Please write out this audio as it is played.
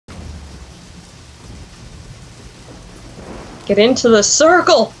Get into the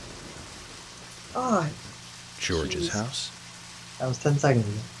circle! Oh, George's house? That was 10 seconds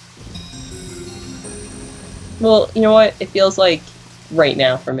ago. well, you know what? It feels like right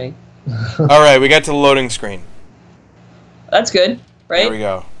now for me. Alright, we got to the loading screen. That's good, right? There we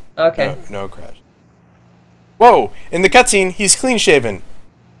go. Okay. No crash. Whoa! In the cutscene, he's clean shaven.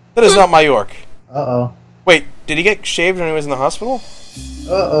 That is not my York. Uh-oh. Wait, did he get shaved when he was in the hospital?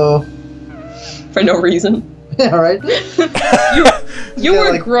 Uh-oh. For no reason. Yeah, right? You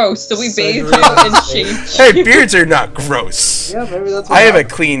were like, gross, so we bathed surgery you on and his shaved Hey, you. beards are not gross. Yeah, maybe that's what I have a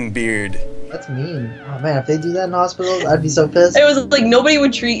happened. clean beard. That's mean. Oh man, if they do that in hospitals, I'd be so pissed. It was like nobody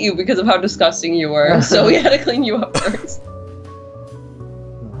would treat you because of how disgusting you were, so we had to clean you up first.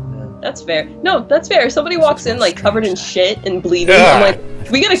 Oh, man. That's fair. No, that's fair. If somebody walks in like covered in shit and bleeding, Yeah. I'm like,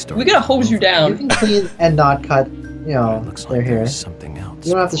 we gotta hose you You down. can clean and not cut, you know, their hair. something else.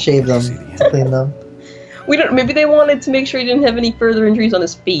 You don't have to shave them to clean them. We don't. Maybe they wanted to make sure he didn't have any further injuries on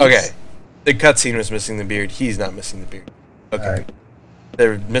his face. Okay. The cutscene was missing the beard. He's not missing the beard. Okay. Alright.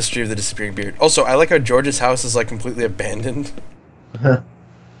 The mystery of the disappearing beard. Also, I like how George's house is like completely abandoned.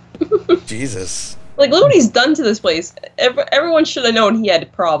 Jesus. Like, look what he's done to this place. Everyone should have known he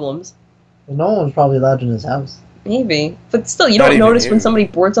had problems. Well, no one was probably allowed in his house. Maybe, but still, you Not don't even notice you. when somebody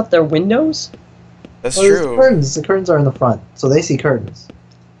boards up their windows. That's Well, there's true. curtains. The curtains are in the front, so they see curtains.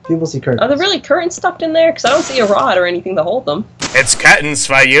 People see curtains. Are there really curtains stuffed in there? Because I don't see a rod or anything to hold them. It's curtains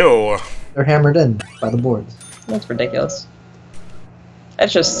for you. They're hammered in by the boards. That's ridiculous.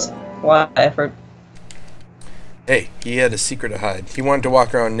 That's just a lot of effort. Hey, he had a secret to hide. He wanted to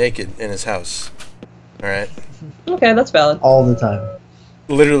walk around naked in his house. Alright? Okay, that's valid. All the time.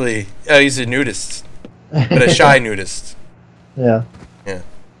 Literally, he's a nudist. But a shy nudist. Yeah. Yeah.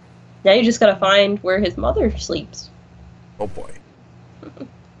 Now you just gotta find where his mother sleeps. Oh boy. What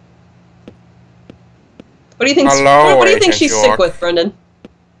do you think? Hello, What do you think Agent she's York. sick with, Brendan?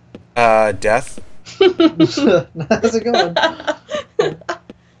 Death? How's it going?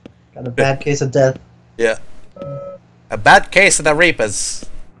 Got a bad case of death. Yeah. A bad case of the Reapers.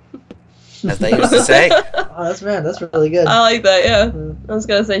 As they used to say. Oh, that's really good. I like that. Yeah, I was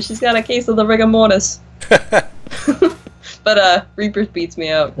gonna say she's got a case of the rigor mortis. But Reapers beats me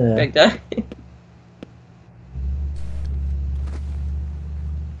out Yeah. big time.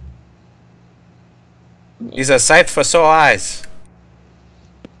 He's a sight for sore eyes.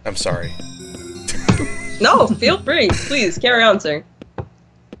 I'm sorry. No, feel free. Please carry on, sir.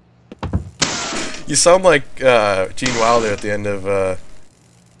 You sound like Gene Wilder at the end of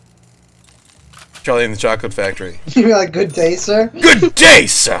Charlie and the Chocolate Factory. You be like, good day, sir? Good day,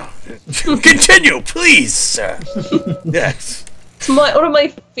 sir. Continue, please, sir. Yes. It's one of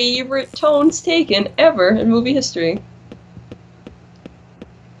my favorite tones taken ever in movie history.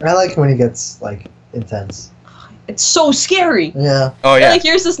 I like when he gets, like, intense. It's so scary. Yeah. Oh And, yeah. like,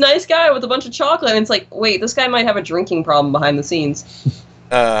 here's this nice guy with a bunch of chocolate, and it's like, wait, this guy might have a drinking problem behind the scenes.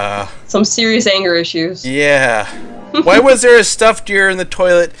 Some serious anger issues. Yeah. Why was there a stuffed deer in the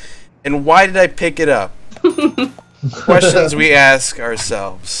toilet, and why did I pick it up? Questions we ask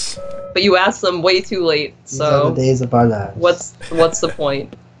ourselves. But you asked them way too late, These are so the days of our lives. what's the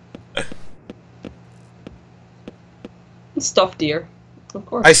point? Stuffed deer, of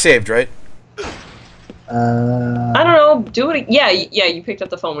course. I saved, right? I don't know. Do it. Yeah, you picked up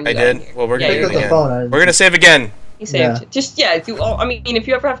the phone when you I got in did. here. Well, we're Yeah, gonna you do it Pick up the again. phone. We're gonna save again. You saved. Yeah. Just I mean, if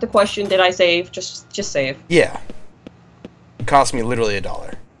you ever have to question, did I save? Just save. Yeah. It cost me literally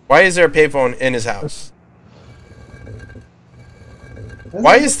 $1. Why is there a payphone in his house?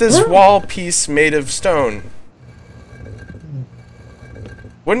 Why is this wall piece made of stone?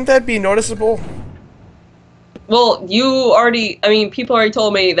 Wouldn't that be noticeable? Well, people already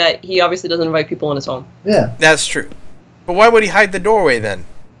told me that he obviously doesn't invite people in his home. Yeah. That's true. But why would he hide the doorway then?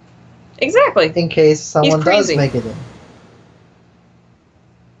 Exactly. In case someone does crazy. make it in.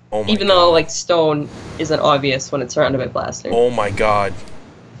 Oh my Even god. though like stone isn't obvious when it's surrounded by plaster. Oh my god.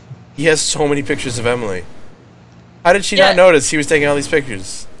 He has so many pictures of Emily. How did she Yeah. not notice he was taking all these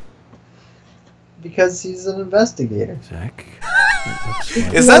pictures? Because he's an investigator. Zach,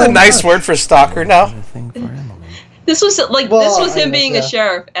 Is that a nice word for stalker now? thing for Emily. This was like Well, this was I him guess, being yeah. a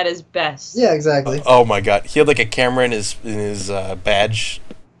sheriff at his best. Yeah, exactly. Oh my god. He had like a camera in his badge.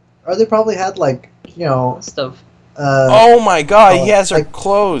 Or they probably had, like, you know, Must have. Oh my god, he has her like-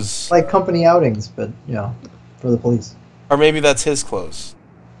 clothes. like company outings, but, you know, for the police. Or maybe that's his clothes.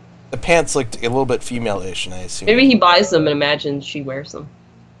 The pants looked a little bit female-ish, and I assume. Maybe he buys them and imagines she wears them.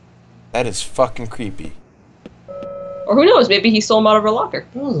 That is fucking creepy. Or who knows? Maybe he stole them out of her locker.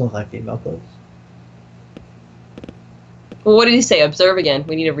 Those look like female clothes. Well, what did he say? Observe again.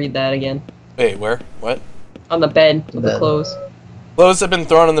 We need to read that again. Wait, where? What? On the bed with the clothes. Clothes have been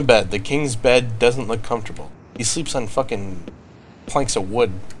thrown on the bed. The king's bed doesn't look comfortable. He sleeps on fucking planks of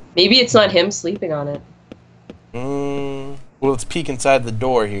wood. Maybe it's not him sleeping on it. Well, let's peek inside the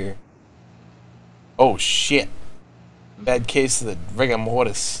door here. Oh, shit. Bad case of the rigor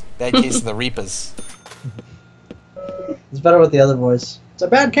mortis. Bad case of the reapers. It's better with the other voice. It's a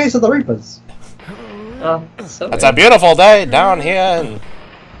bad case of the reapers. Oh, so It's a beautiful day down here in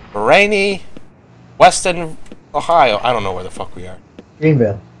rainy western Ohio. I don't know where the fuck we are.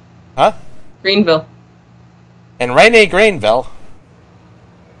 Greenville. Huh? Greenville. In rainy Greenville,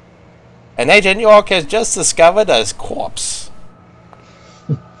 an Agent York has just discovered a corpse.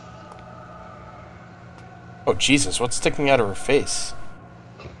 Oh, Jesus, what's sticking out of her face?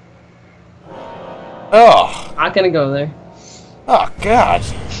 Oh. Not gonna go there. Oh, God.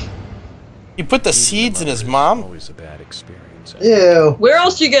 You put the seeds in his mom? Always a bad experience. Ew. Where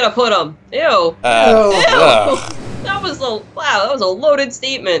else you gonna put them? Ew. Ew. That was a wow. That was a loaded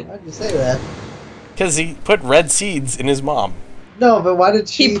statement. Why'd you say that? Because he put red seeds in his mom. No, but why did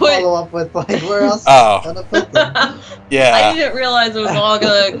she follow up with, like, where else gonna put them? Yeah. I didn't realize it was all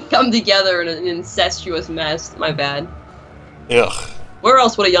gonna come together in an incestuous mess. My bad. Ugh. Where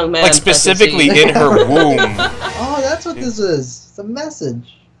else would a young man... Like, specifically in her womb. Oh, that's what this is. It's a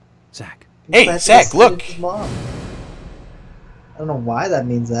message. Zach. Hey, Zach, look. Mom. I don't know why that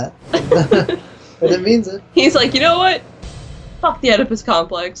means that. But it means it. He's like, you know what? Fuck the Oedipus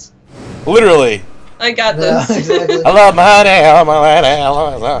complex. Literally. I got this. Yeah, exactly. Hello, my name, my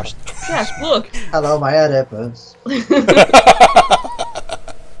name. Zach, look. Hello, my Oedipus.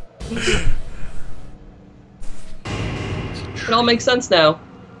 It all makes sense now.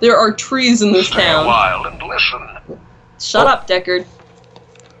 There are trees in this town. Stay a while and listen. Shut up, Deckard.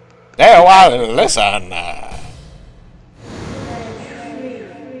 Stay a while and listen.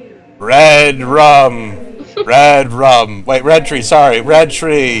 Red rum. Red rum. Wait, red tree, sorry. Red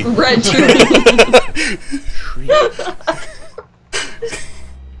tree. Red tree.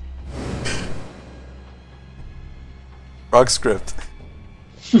 Wrong script.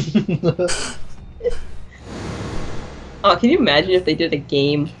 Oh, can you imagine if they did a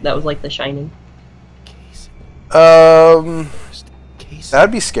game that was like The Shining? That'd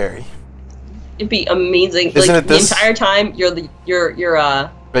be scary. It'd be amazing. Isn't like it this? The entire time you're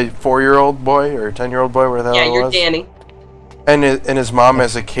A 4-year-old boy or a 10-year-old boy, where the hell it you're was? Danny. And his mom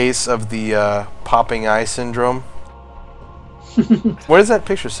has a case of the popping eye syndrome. What does that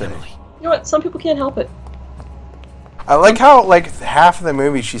picture say? You know what? Some people can't help it. I like how, like, half of the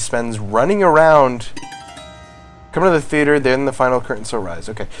movie she spends running around, coming to the theater, then the final curtains will rise.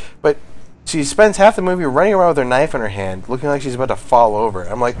 Okay. But she spends half the movie running around with her knife in her hand, looking like she's about to fall over.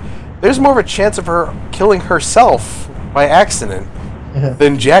 I'm like, there's more of a chance of her killing herself by accident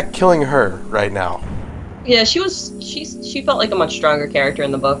than Jack killing her right now. Yeah, she felt like a much stronger character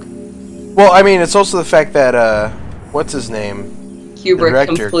in the book. Well, I mean, it's also the fact that, what's his name? Kubrick, the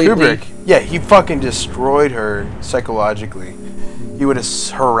director, completely. Kubrick. Yeah, he fucking destroyed her psychologically. He would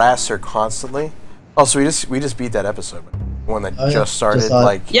harass her constantly. Also, we just beat that episode, the one that just started.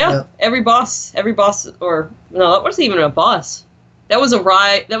 Yeah, every boss, or no, that wasn't even a boss. That was a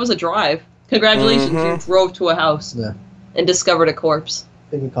ride. That was a drive. Congratulations, you drove to a house and discovered a corpse.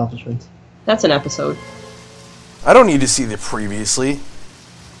 Big accomplishment. That's an episode. I don't need to see the previously.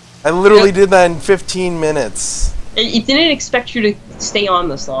 I literally did that in 15 minutes. It didn't expect you to stay on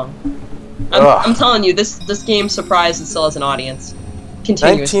this long. I'm telling you, this game surprised and still has an audience.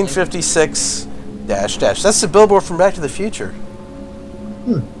 Continuously. 1956 -- That's the billboard from Back to the Future.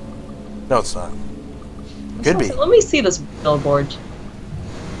 No, it's not. Could be. Let me see this billboard.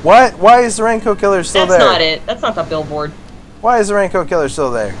 What? Why is the Raincoat Killer still there? That's not it. That's not the billboard. Why is the Raincoat Killer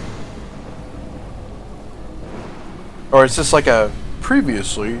still there? Or it's just like a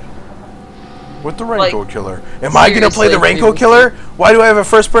previously with the Raincoat Killer. Am I gonna play the Raincoat Killer? Why do I have a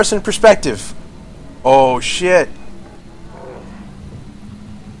first-person perspective? Oh shit.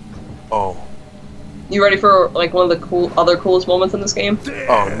 Oh. You ready for like one of the other coolest moments in this game?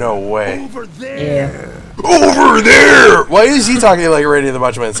 Oh no way. Over there. Yeah. Over there! Why is he talking like Randy the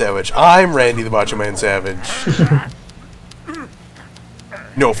Macho Man Savage? I'm Randy the Macho Man Savage.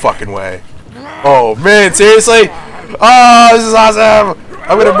 No fucking way. Oh man, seriously? Oh, this is awesome!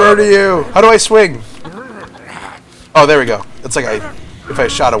 I'm gonna murder you! How do I swing? Oh, there we go. It's like if I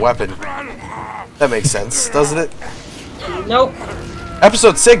shot a weapon. That makes sense, doesn't it? Nope.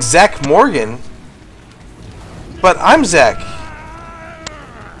 Episode 6, Zach Morgan. But I'm Zach.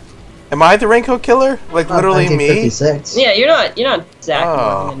 Am I the Raincoat Killer? Like literally me? Yeah, you're not Zach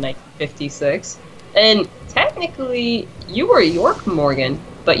Morgan in 1956. And technically, you were York Morgan,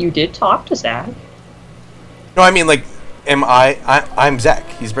 but you did talk to Zach. No, I mean, like, I'm Zach.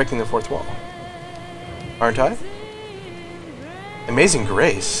 He's breaking the fourth wall. Aren't I? Amazing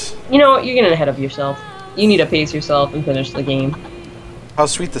Grace. You know what? You're getting ahead of yourself. You need to pace yourself and finish the game. How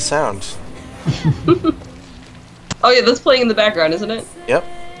sweet the sound. Oh yeah, that's playing in the background, isn't it? Yep.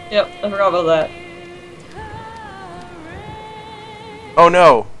 Yep, I forgot about that. Oh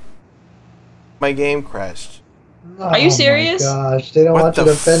no. My game crashed. Are you serious? Oh my gosh, they don't What want you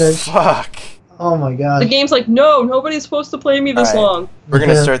the to finish. fuck? Oh my The gosh. game's like, no, nobody's supposed to play me this Alright. long. We're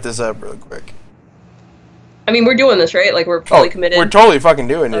gonna Yeah. start this up real quick. I mean, we're doing this, right? Like, we're fully committed. We're totally fucking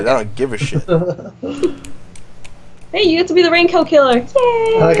doing it. Okay. I don't give a shit. Hey, you get to be the raincoat killer. Yay!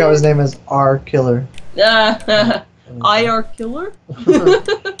 I like how his name is R Killer. IR killer?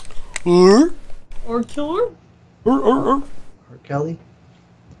 R Or killer? R Kelly.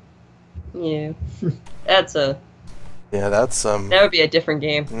 Yeah. That's a... Yeah, that's That would be a different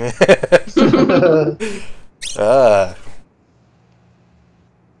game.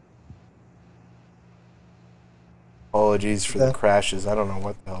 Apologies for the crashes. I don't know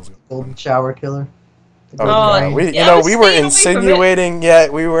what the hell's going on. Golden Shower Killer. Oh, Oh, no. We, yeah, I was we were staying away from it. insinuating,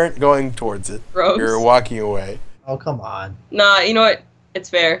 yet we weren't going towards it. Gross. We were walking away. Oh, come on. Nah, you know what? It's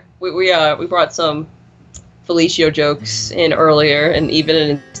fair. We brought some Felicio jokes in earlier, and even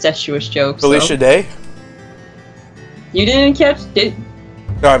an incestuous joke. Felicia so. Day? You didn't catch? Did?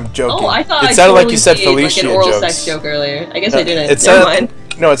 No, I'm joking. Oh, I thought it I sounded like totally you said gave, Felicia like an oral jokes. sex joke earlier. I guess No, I didn't. it Never sounded-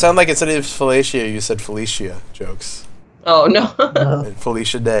 mind. No, it sounded like instead of Felicia, you said Felicia jokes. Oh no. And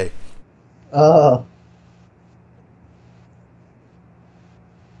Felicia Day. Oh.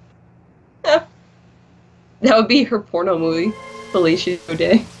 That would be her porno movie, Felicia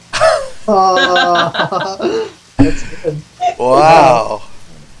Day. Oh. That's good. Wow.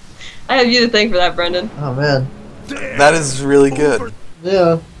 I have you to thank for that, Brendan. Oh, man. That is really good.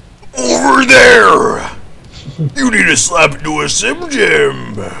 Yeah. Over there! You need to slap into a Slim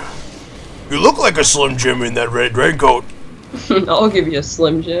Jim! You look like a Slim Jim in that red raincoat. I'll give you a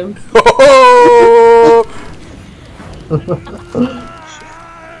Slim Jim. Oh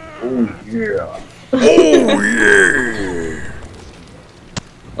yeah! Oh yeah!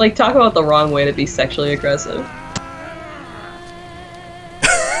 Like, talk about the wrong way to be sexually aggressive.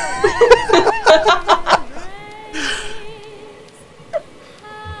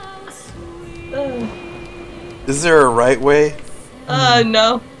 Is there a right way?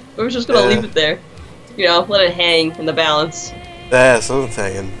 No. We're just gonna Yeah. leave it there. You know, let it hang in the balance. That's what I'm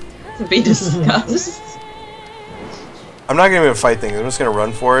thinking. To be discussed. I'm not gonna even fight things. I'm just gonna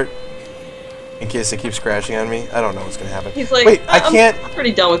run for it. In case it keeps crashing on me. I don't know what's gonna happen. He's like, Wait, I'm can't.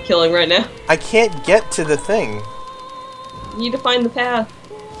 pretty done with killing right now. I can't get to the thing. You need to find the path.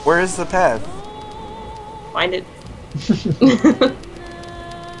 Where is the path? Find it.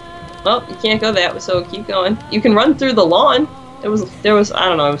 Well, you can't go that way, so keep going. You can run through the lawn. There was, I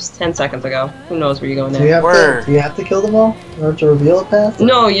don't know, it was 10 seconds ago. Who knows where you're going Do you, now? have do you have to kill them all in order to reveal a path?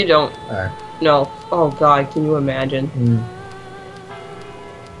 No, you don't. Alright. No. Oh god, can you imagine? Mm.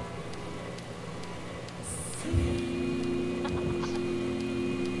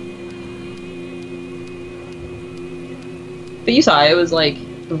 But you saw it was like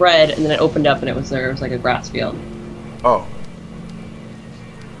red, and then it opened up, and it was like a grass field. Oh.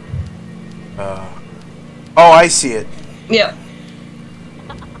 Oh, I see it. Yeah.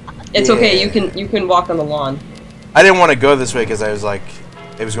 It's okay. You can walk on the lawn. I didn't want to go this way because I was like,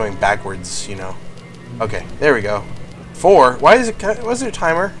 it was going backwards, you know. Okay, there we go. 4. Why is it? Was there a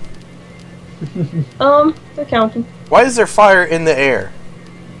timer? They're counting. Why is there fire in the air?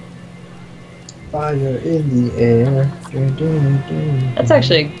 Fire in the air. Dun, dun, dun. That's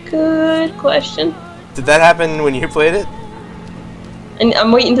actually a good question. Did that happen when you played it? And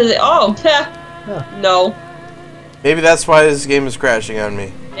I'm waiting to. Oh, Huh. no. Maybe that's why this game is crashing on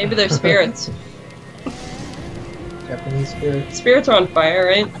me. Maybe they're spirits. Japanese spirit. Spirits are on fire,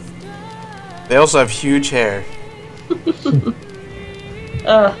 right? They also have huge hair.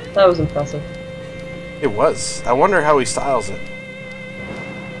 That was impressive. It was. I wonder how he styles it.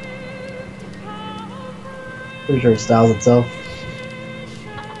 Pretty sure it styles itself.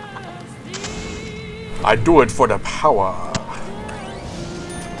 I do it for the power.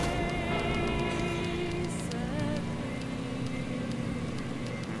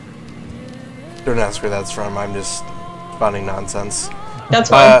 Don't ask where that's from. I'm just spouting nonsense. That's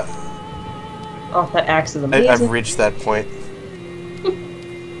fine. Oh, that axe is amazing. I've reached that point.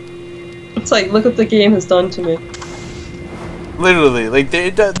 It's like, look what the game has done to me. Literally, like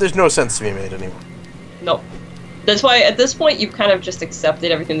there's no sense to be made anymore. Nope. That's why at this point you've kind of just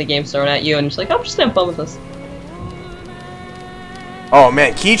accepted everything the game's thrown at you, and you're just like, I'm just gonna have fun with this. Oh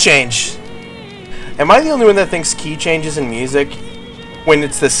man, key change. Am I the only one that thinks key changes in music when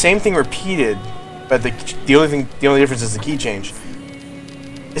it's the same thing repeated, but the only difference is the key change?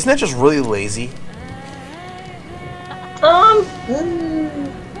 Isn't that just really lazy?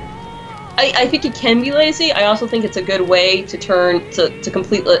 I think it can be lazy. I also think it's a good way to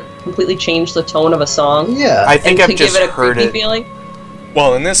completely change the tone of a song. Yeah. I think I've just give it a heard creepy it. feeling.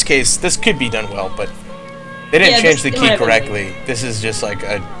 Well, in this case, this could be done well, but they didn't change the key correctly. This is just like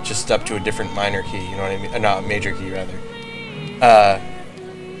just up to a different minor key. You know what I mean? Not a major key, rather.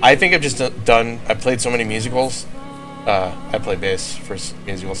 I think I've just done. I played so many musicals. I play bass for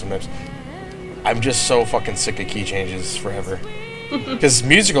musicals sometimes. I'm just so fucking sick of key changes forever. Because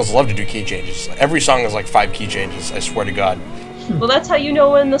musicals love to do key changes. Every song is like 5 key changes. I swear to God. Well, that's how you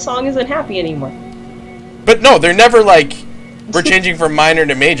know when the song isn't happy anymore. But no, they're never like, we're changing from minor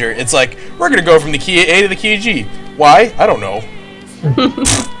to major. It's like, we're going to go from the key A to the key G. Why? I don't know.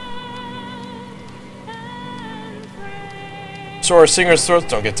 So our singers' throats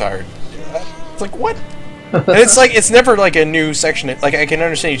don't get tired. It's like, what? And it's like, it's never like a new section. Like, I can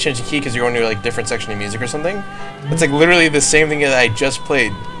understand you change the key because you're going to like different section of music or something. It's like literally the same thing that I just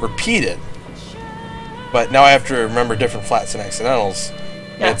played, repeated. But now I have to remember different flats and accidentals.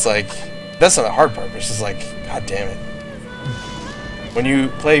 Yeah. And it's like, that's not the hard part, but it's just like, god damn it. When you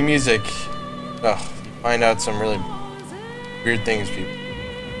play music, you find out some really weird things, people.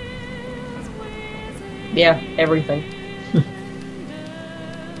 Yeah, everything.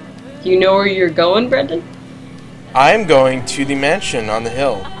 Do you know where you're going, Brendan? I'm going to the mansion on the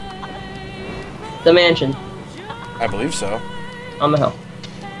hill. The mansion. I believe so. On the hill.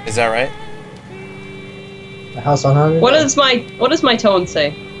 Is that right? The house on 100? What does my tone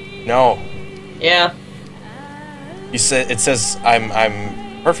say? No. Yeah. You said it says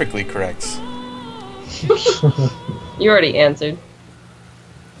I'm perfectly correct. You already answered.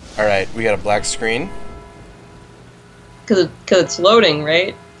 All right, we got a black screen. Cause it's loading,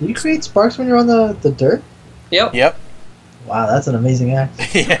 right? Do you create sparks when you're on the dirt? Yep. Yep. Wow, that's an amazing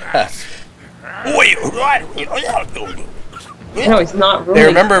act. Yeah. No, he's not really. They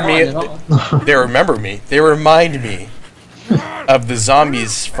remember me. at all. They remember me. They remind me of the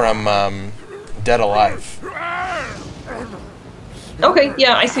zombies from Dead Alive. Okay,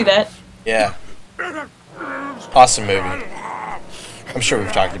 yeah, I see that. Yeah. Awesome movie. I'm sure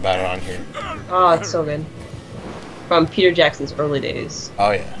we've talked about it on here. Oh, it's so good. From Peter Jackson's early days.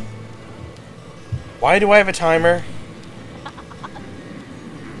 Oh yeah. Why do I have a timer?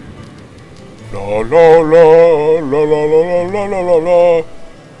 La la la la la la la la la.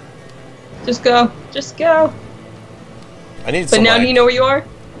 Just go. Just go. I need But some now light. do you know where you are?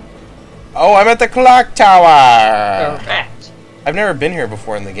 Oh, I'm at the clock tower. Correct. I've never been here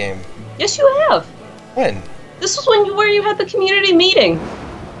before in the game. Yes, you have. When? This was where you had the community meeting.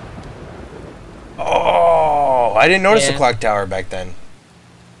 Oh, I didn't notice the Yeah. clock tower back then.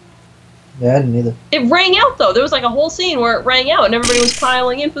 Yeah, I didn't either. It rang out though. There was like a whole scene where it rang out and everybody was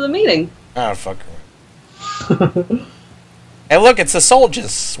piling in for the meeting. Oh, fuck her. Hey, look, it's the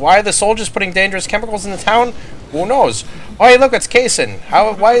soldiers. Why are the soldiers putting dangerous chemicals in the town? Who knows? Oh, hey, look, it's Kaysen.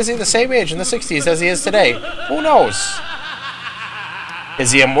 Why is he the same age in the 60s as he is today? Who knows?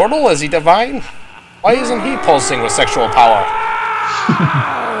 Is he immortal? Is he divine? Why isn't he pulsing with sexual power?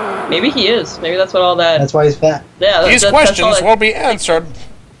 Maybe he is. Maybe that's what all that. That's why he's fat. Yeah. These that's questions all that- will be answered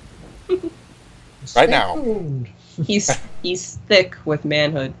right now. He's thick with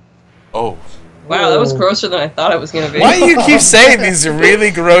manhood. Oh. Wow, that was grosser than I thought it was gonna be. Why do you keep saying these really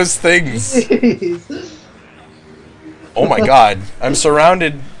gross things? Jeez. Oh my god. I'm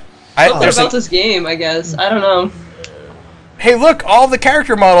surrounded. Something There's about this game, I guess. I don't know. Hey, look, all the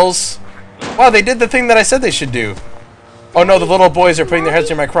character models. Wow, they did the thing that I said they should do. Oh no, the little boys are putting their heads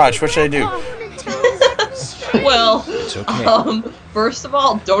near my crotch. What should I do? Well, It's okay. first of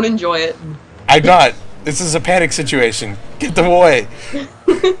all, don't enjoy it. I'm not. This is a panic situation. Get them away.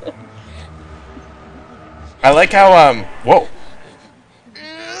 I like how, whoa.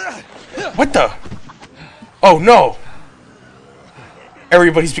 What the? Oh no.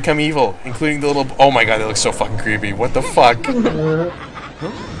 Everybody's become evil, including the little, oh my god, they look so fucking creepy. What the fuck?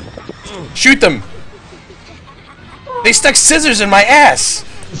 Shoot them. They stuck scissors in my ass.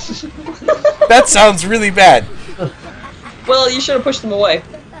 That sounds really bad. Well, you should have pushed them away.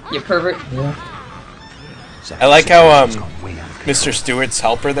 You pervert. Yeah. I like how, Mr. Stewart's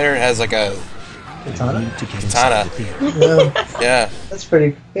helper there has like a Katana? katana. Yeah, Yeah. that's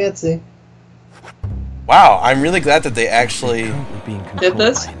pretty fancy. Wow, I'm really glad that they actually, Did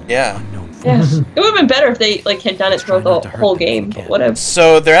this? yeah. Yeah. It would have been better if they like had done it throughout the whole game, but whatever.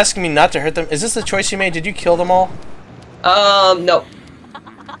 So they're asking me not to hurt them. Is this the choice you made? Did you kill them all? No.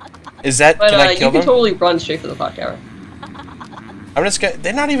 Is that? But can I you kill can them? totally run straight for the clock tower. I'm just gonna.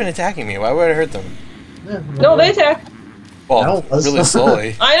 They're not even attacking me. Why would I hurt them? Yeah, No, they attack. Well, No. really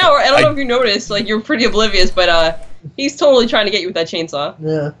slowly. I know. I don't know if you noticed. Like you're pretty oblivious, but he's totally trying to get you with that chainsaw.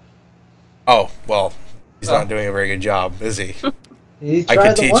 Yeah. Oh well, he's not doing a very good job, is he? He I tried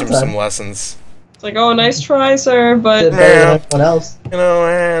could the teach one him time. some lessons. It's like, oh, nice try, sir, but Did better than everyone else. You know,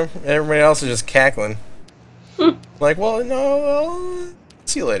 everybody else is just cackling. Like, well, no, well,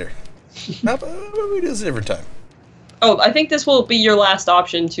 see you later. How about we do this a different time? oh, I think this will be your last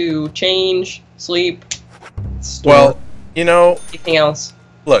option to change, sleep, Well, you know, anything else.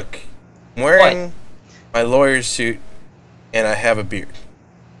 look, I'm wearing my lawyer's suit, and I have a beard.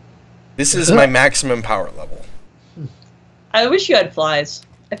 This is my maximum power level. I wish you had flies.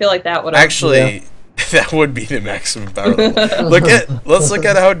 I feel like that would Actually, that would be the maximum power level. Let's look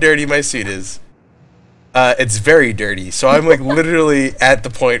at how dirty my suit is. It's very dirty, so I'm like literally at the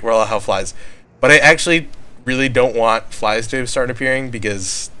point where I'll have flies. But I actually really don't want flies to start appearing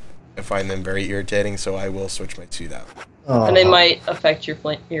because I find them very irritating, so I will switch my suit out. and they might affect your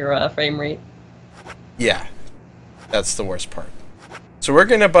frame rate. Yeah, that's the worst part. So we're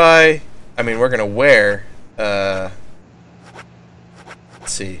gonna buy. I mean, we're gonna wear.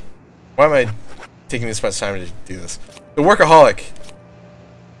 Let's see. Why am I taking this much time to do this? The workaholic.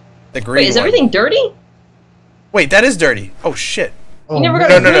 The green. Wait, is one. everything dirty? Wait, that is dirty. Oh shit. Oh, You never man.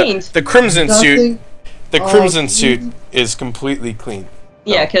 got No, it no, no. cleaned. The crimson suit. Nothing. The Oh, crimson suit please. is completely clean.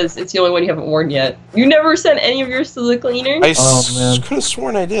 Yeah, because it's the only one you haven't worn yet. You never sent any of yours to the cleaner? I Oh, man. could have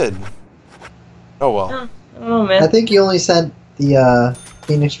sworn I did. Oh well. I don't know, man. I think you only sent the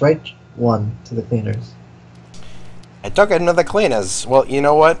Phoenix Wright one to the cleaners. I took another cleaners. Well, you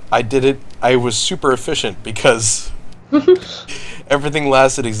know what? I did it. I was super efficient because everything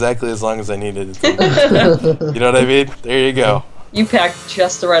lasted exactly as long as I needed it to. You know what I mean? There you go. You packed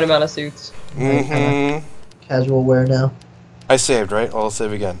just the right amount of suits. Mm-hmm. Casual wear now. I saved, right? I'll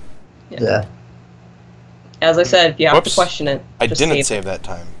save again. Yeah. As I said, if you have Whoops. to question it, I just didn't save. save that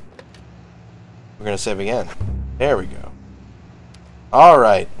time. We're gonna save again. There we go.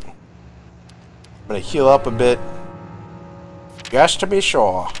 Alright. I'm gonna heal up a bit. Just to be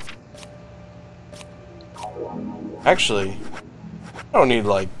sure. Actually, I don't need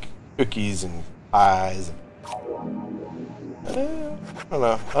like cookies and pies. I don't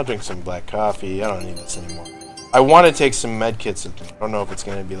know. I'll drink some black coffee. I don't need this anymore. I want to take some med kits with me. I don't know if it's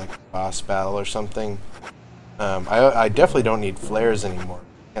gonna be like a boss battle or something. I definitely don't need flares anymore.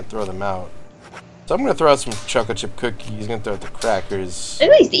 Can't throw them out. So I'm gonna throw out some chocolate chip cookies. Gonna throw out the crackers. At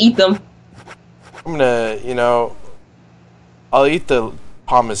least eat them. I'm gonna, you know, I'll eat the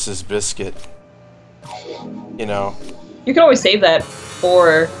Thomas's biscuit. You know. You can always save that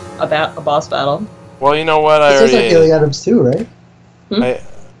for a boss battle. Well, you know what? I It's just already like healing items too, right?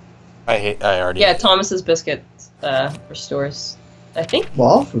 I already. Yeah, Thomas's biscuit restores. I think. Well,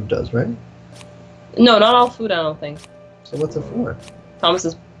 all food does, right? No, not all food. I don't think. So what's it for?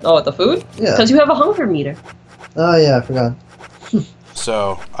 Thomas's. Oh, the food? Yeah. Because you have a hunger meter. Oh yeah, I forgot.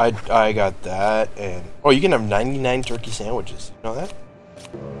 So I got that, and oh, you can have 99 turkey sandwiches. You know that?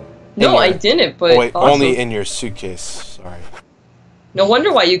 No, your- I didn't. But Oh, wait, awesome. only in your suitcase. Sorry. No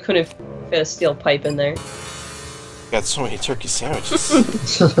wonder why you couldn't fit a steel pipe in there. Got so many turkey sandwiches.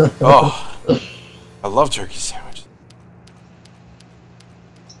 Oh, I love turkey sandwiches.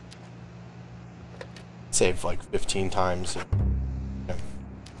 Saved like 15 times. Yeah.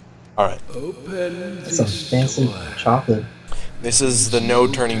 All right. Open Some fancy chocolate. This is the no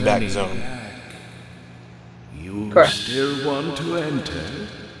turning back zone. You Correct. still want to enter?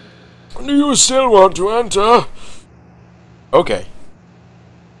 Do you still want to enter? Okay.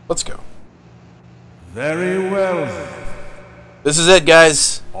 Let's go. Very well then. This is it,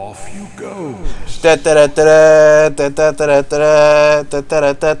 guys. Off you go.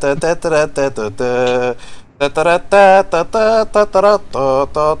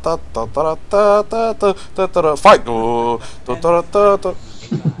 Fight!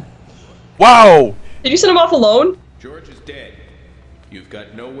 Wow! Did you send him off alone? George is dead. You've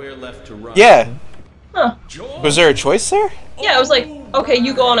got nowhere left to run. Yeah. Huh. Was there a choice there? Yeah, I was like, okay,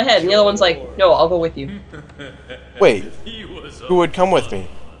 you go on ahead. And the other one's like, no, I'll go with you. Wait. Who would come with me?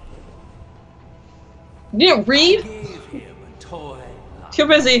 You didn't read? Too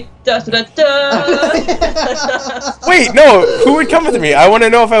busy. Da, da, da, da. Wait, no. Who would come with me? I want to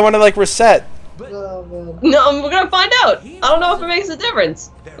know if I want to like reset. Oh man. No, we're gonna find out. I don't know if it makes a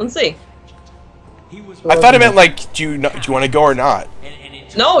difference. Let's see. I thought it meant like, do you want to go or not?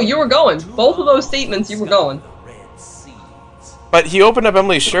 No, you were going. Both of those statements, you were going. But he opened up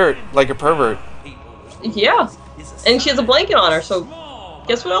Emily's shirt like a pervert. Yeah. And she has a blanket on her, so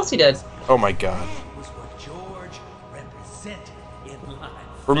Guess what else he did? Oh my god. Was what George represented in life.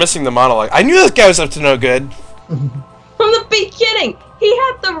 We're missing the monologue. I knew this guy was up to no good. From the beginning, he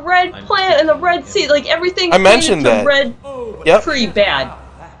had the red plant and the red seed, like everything. I mentioned pointed to that. Red Yep. tree bad.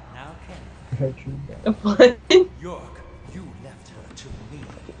 Now, Very true. What? York, you left her to me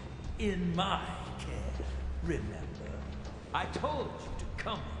in my care. Remember, I told you to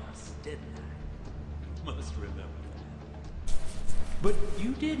come with us, didn't I? Must remember that. But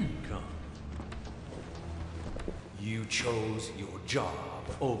you didn't come. You chose your job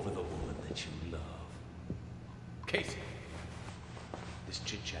over the woman that you love. Casey, this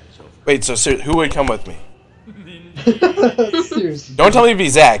chit chat is over. Wait, so who would come with me? Seriously. Don't tell me to be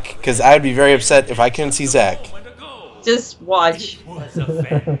Zach, because I would be very upset if I couldn't see Zach. Just watch. Was a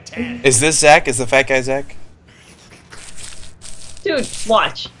fantastic. Is this Zach? Is the fat guy Zach? Dude,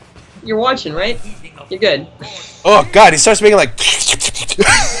 watch. You're watching, right? You're good. Oh god, he starts making like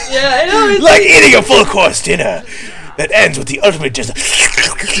Yeah, I know. It's Like eating a full course dinner that ends with the ultimate You're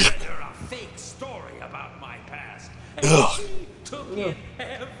a fake story about my past. And Ugh. she took it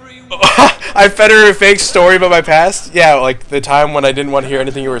every way. I fed her a fake story about my past. Yeah, like the time when I didn't want to hear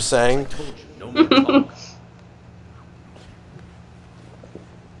anything you were saying. No more talk.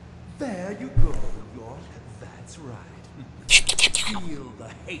 There you go, York. That's right. Feel the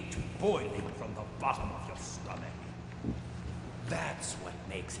hate boiling from the bottom of your stomach. That's what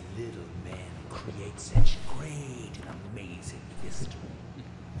makes little men create such great and amazing history.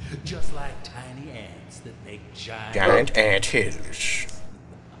 Just like tiny ants that make giant ant hills.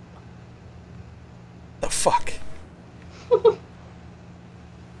 The fuck?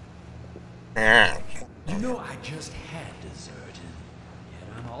 You know, I just had dessert, and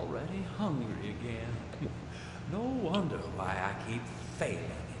yet I'm already hungry again. No wonder why I keep failing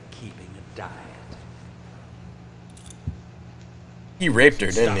at keeping a diet. He raped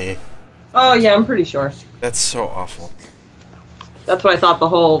her, didn't he? Oh yeah, I'm pretty sure. That's so awful. That's what I thought the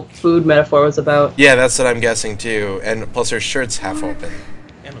whole food metaphor was about. Yeah, that's what I'm guessing too. And plus her shirt's half open.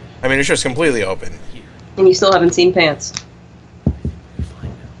 I mean, her shirt's completely open. And you still haven't seen pants.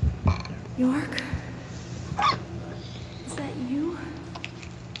 York? Is that you?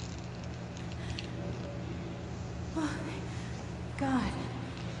 Oh, God.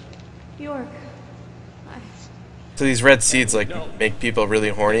 York. So these red seeds like make people really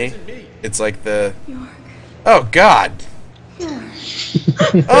horny. It's like the York. oh god. York.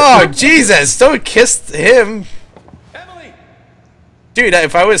 Oh Jesus! Don't kiss him, Emily! dude.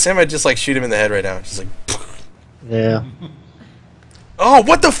 If I was him, I'd just like shoot him in the head right now. Just like. Yeah. Oh,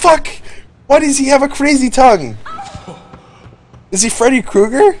 what the fuck? Why does he have a crazy tongue? Is he Freddy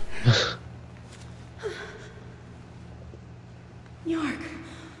Krueger? York.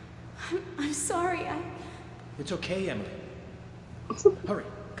 I'm sorry. It's okay, Emily. Hurry,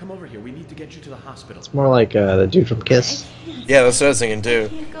 come over here. We need to get you to the hospital. It's more like the dude from Kiss. Yeah, that's what I was thinking too.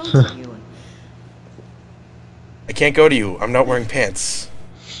 Can't go to you. I can't go to you. I'm not wearing pants.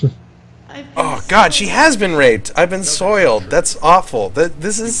 I've been Oh God, she has been raped. I've been soiled. That's awful.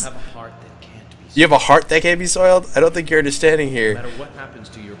 This You is. have a heart that can't be You have a heart that can't be soiled? I don't think you're understanding no here. matter what happens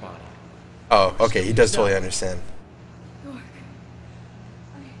to your body. Oh, okay. He does totally understand. York.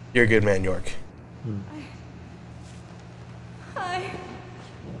 You're a good man, York. I.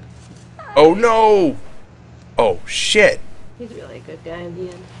 Oh no! Oh shit! He's really a good guy in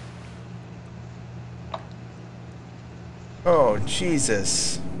the end. Oh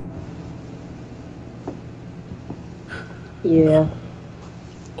Jesus! Yeah.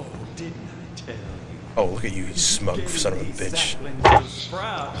 Oh, didn't I tell you? Oh look at you, you smug son of a bitch! Saplings to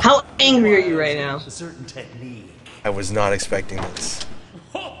sprout. How angry are you right now? A certain technique. I was not expecting this.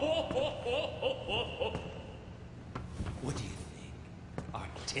 What do you think?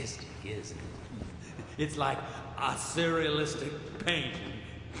 Artistic, isn't it? It's like a surrealistic painting.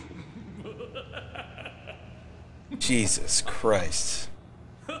 Jesus Christ!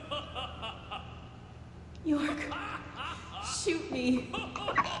 York. Shoot me.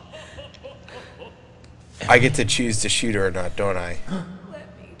 I get to choose to shoot her or not, don't I?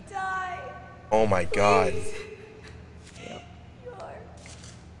 Let me die. Oh my God! York.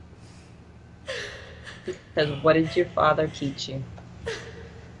 Because what did your father teach you?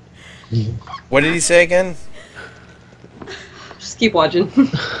 What did he say again? Just keep watching.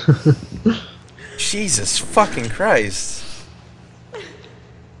 Jesus fucking Christ!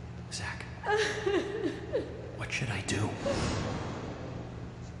 Zach, what should I do?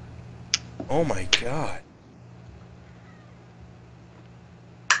 Oh my God!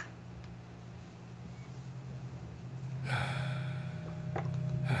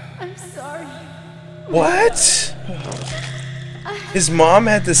 I'm sorry. What? His mom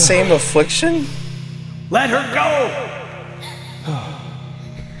had the same affliction? Let her go!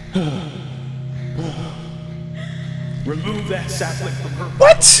 Remove that sapling from her.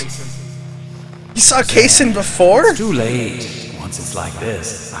 What? You saw Kaysen before? It's too late. Once it's like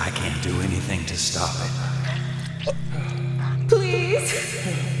this, I can't do anything to stop it.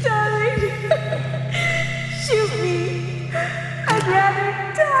 Please, darling, shoot me. I'd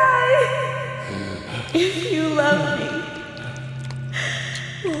rather die. If you love me,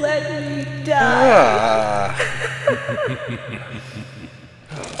 let me die.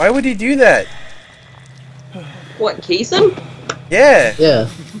 Why would he do that? What, Kaysen? Yeah. Yeah.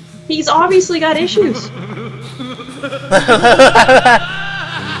 He's obviously got issues. He's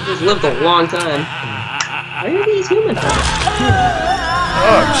lived a long time. Where are these humans?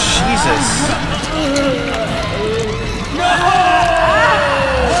 Oh, Jesus.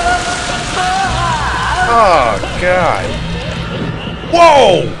 Oh, God.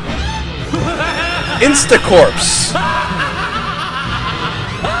 Whoa! Insta-corpse.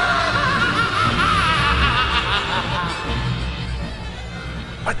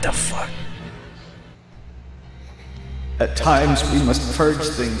 What the fuck? At times we must purge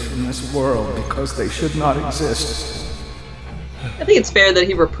things from this world because they should not exist. I think it's fair that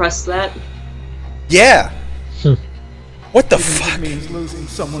he repressed that. Yeah. What the Even if fuck? it means losing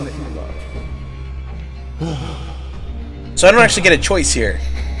someone that you love. So I don't actually get a choice here.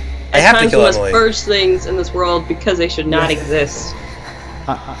 I At have to times kill we must Emily. purge things in this world because they should not exist.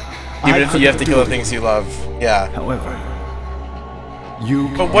 Even if you have to kill the things you love. Yeah. However, you.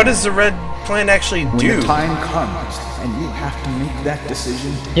 But what does the red plant actually When do? the time comes and you have to make that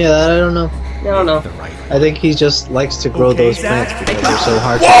decision. Yeah, that I don't know. I don't know. I think he just likes to grow those plants because they're so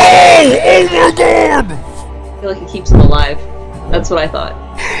hard to Whoa! Oh my god! I feel like it keeps them alive. That's what I thought.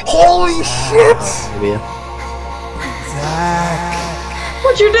 Holy shit! Maybe.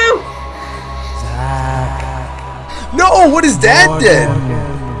 What'd you do? No, what is Dad did?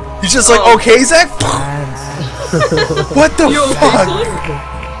 He's just like, okay, Zach? What the fuck?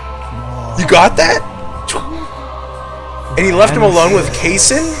 You got that? And he left him alone with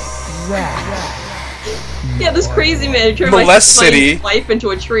Kaysen? Yeah, this crazy man turned Molest my City. wife into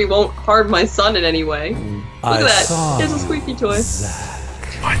a tree won't harm my son in any way. Look at that. Here's a squeaky toy.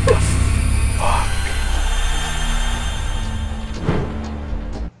 What the fuck?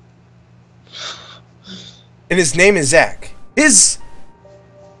 And his name is Zach. His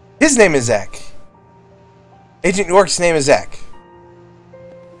name is Zach. Agent York's name is Zach.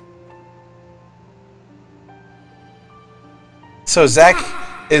 So Zach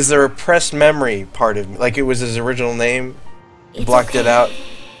is the repressed memory part of me. Like it was his original name. He blocked it out.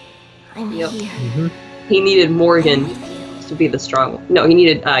 I'm Yep. here. He needed Morgan to be the strong one. No, he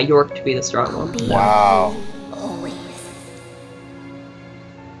needed York to be the strong one. Wow. Always.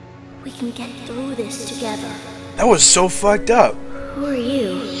 We can get through this together. That was so fucked up. Who are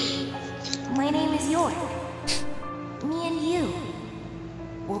you? My name is York. Me and you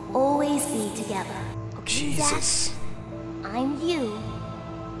will always be together. Okay, Zach? Jesus. I'm you,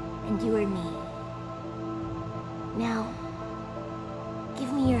 and you are me. Now,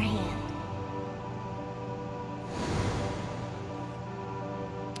 give me your hand.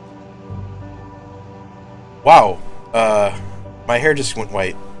 Wow. My hair just went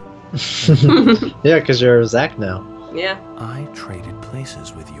white. Yeah, because you're Zach now. Yeah. I traded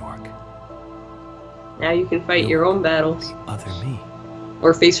places with York. Now you can fight your own battles. Other me.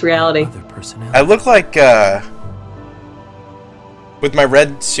 Or face reality. Other personality. I look like, with my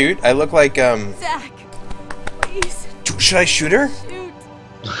red suit, I look like, Zach, please should I shoot her? shoot.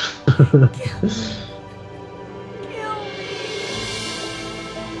 Kill me.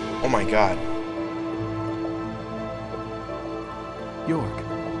 Oh my god. York,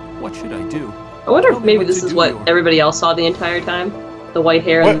 what should I do? I wonder Tell if me maybe what this to is do, what York. everybody else saw the entire time. The white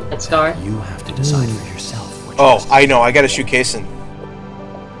hair and What? that scar. You have to decide for yourself what you Oh, decide. I know. I gotta shoot Kaysen.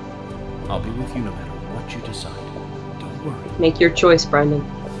 I'll be with you no matter what you decide. Don't worry. Make your choice, Brendan.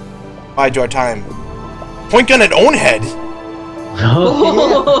 Bide your time. Point gun at own head?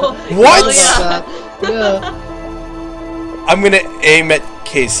 Oh, What? Oh, yeah. yeah. I'm gonna aim at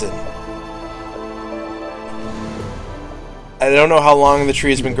Kaysen. I don't know how long the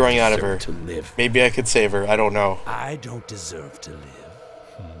tree has been growing out of her. To live. Maybe I could save her. I don't know. I don't deserve to live.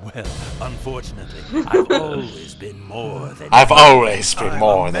 Well, unfortunately, I've always been more than I've always been I'm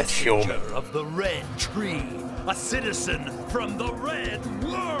more a than messenger human. of the Red Tree, a citizen from the Red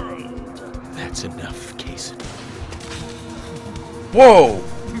World. That's enough, Kaysen. Whoa!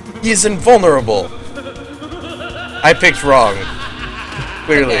 He's invulnerable. I picked wrong.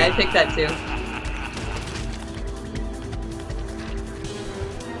 Clearly. Okay, I picked that too.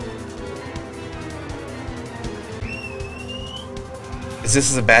 Is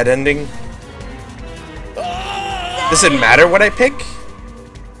this a bad ending? Does it matter what I pick?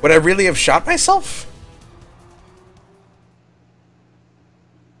 Would I really have shot myself?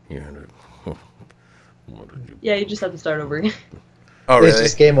 Yeah, you just have to start over again. Oh, really? It's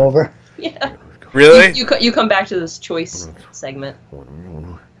just game over. Yeah. Really? You come back to this choice segment.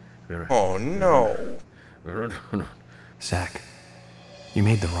 Oh, no. Zach, you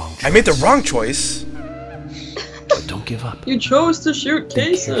made the wrong choice. I made the wrong choice. But don't give up. You chose to shoot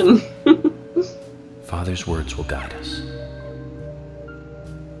Kason. Father's words will guide us.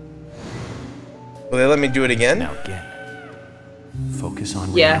 Will they let me do it again? Now again, focus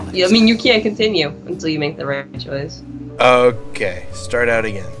on Yeah, reality. I mean, you can't continue until you make the right choice. Okay, start out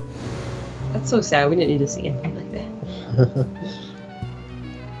again. That's so sad. We didn't need to see anything like that.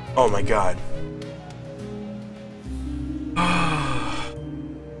 Oh my god.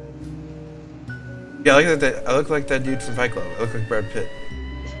 Yeah, I look like that dude from Fight Club. I look like Brad Pitt.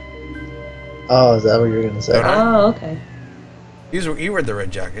 Oh, is that what you were gonna say? Oh, okay. He wore the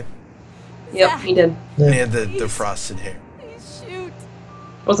red jacket. Yep, he did. And he had the frosted hair.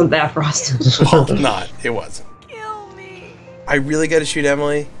 Wasn't that frosted? Well, not. It wasn't. Kill me. I really gotta shoot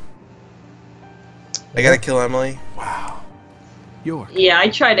Emily? I gotta kill Emily? Wow. York. Yeah, I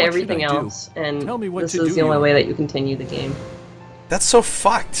tried What everything should I do? else, and Tell me what this to is do, the only York. way that you continue the game. That's so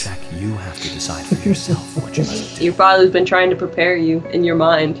fucked. Zach, you have to decide for yourself what you must do. Your father's been trying to prepare you in your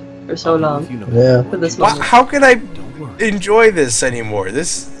mind for so long Yeah. for this Wha- moment. How can I Don't worry. enjoy this anymore?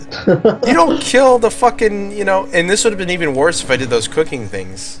 You don't kill the fucking, and this would have been even worse if I did those cooking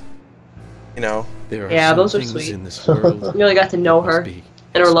things. There are Yeah, some those are things sweet. in this world You really got to know her must be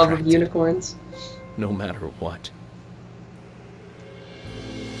and her love of extracted, unicorns. no matter what.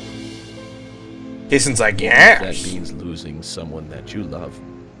 Jason's like, That yes. means losing someone that you love.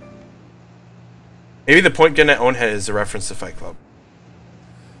 Maybe the point gun at Ownhead is a reference to Fight Club.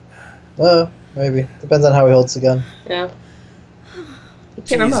 Oh, maybe. Depends on how he holds the gun. Yeah. I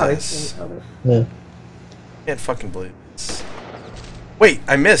can't remember how he Jesus. held it. Yeah. Can't fucking believe this. Wait,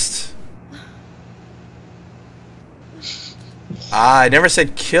 I missed. I never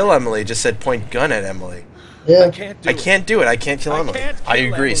said kill Emily, just said point gun at Emily. Yeah. I can't do it. I can't kill Emily. I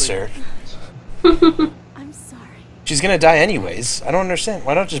agree, sir. I'm sorry. She's gonna die anyways. I don't understand.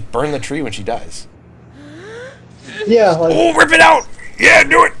 Why not just burn the tree when she dies? Yeah, like, Oh, rip it out! Yeah,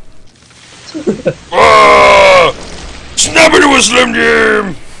 do it! Snap into a Slim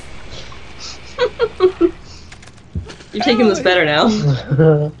Jim! You're taking this better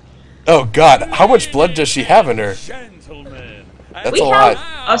now. Oh god, how much blood does she have in her? Gentlemen, That's We a have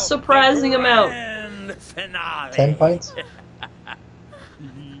lot. a surprising amount. and finale. 10 pints? Is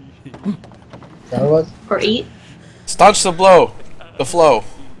that what it was? Or 8? Staunch the flow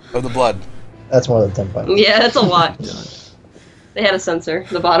of the blood. That's more than 10 pints. Yeah, that's a lot. They had a censor,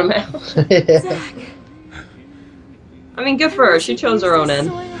 the bottom half. Yeah. I mean, good for her. She chose her own end.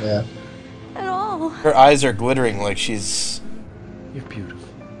 Yeah. At all. Her eyes are glittering like she's You're beautiful.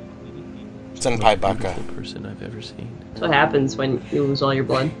 Senpai Most Baka. beautiful person I've ever seen. That's what happens when you lose all your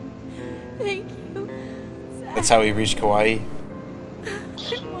blood. Thank you. That's how he reached Kawaii.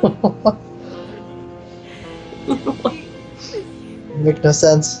 Make no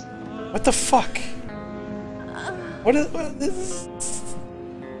sense. What the fuck? What is this?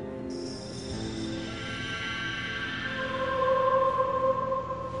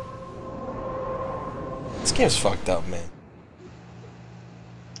 This game's fucked up, man.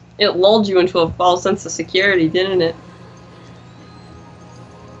 It lulled you into a false sense of security, didn't it?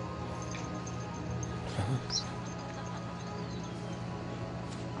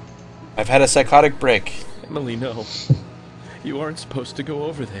 I've had a psychotic break. Emily, no. You aren't supposed to go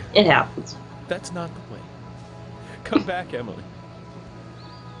over there. It happens. That's not the way. Come back, Emily.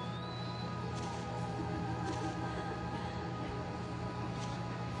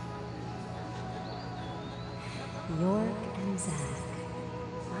 York and Zach.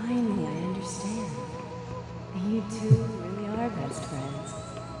 Finally, I understand. You two really are best friends.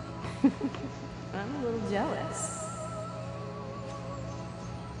 I'm a little jealous.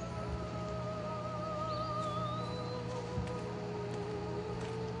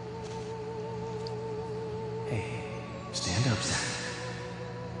 Hey, stand up, Zach.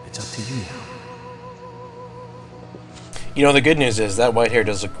 It's up to you now. You know, the good news is that white hair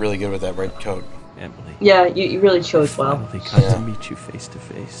does look really good with that red coat. Emily. Yeah, you really chose well. Finally got Yeah. to meet you face to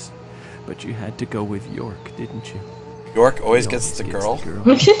face. But you had to go with York, didn't you? York always He gets the always girl. the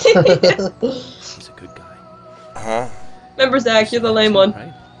girl. He's a good guy. Uh-huh. Remember, Zach, you're the lame one.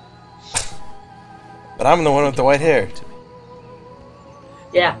 Right? But I'm the one with the white hair. To me.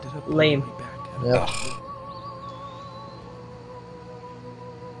 Yeah, Ended up lame. pulling me back. Yep. Ugh.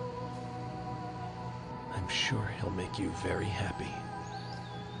 sure he'll make you very happy.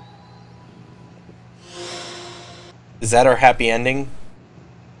 Is that our happy ending?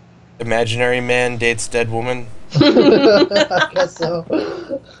 Imaginary man dates dead woman? I guess so.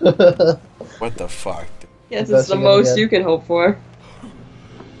 What the fuck? Yes, it's the most you can hope for.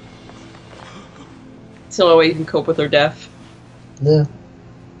 It's the only way you can cope with her death. Yeah.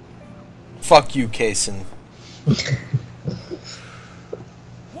 Fuck you, Kaysen.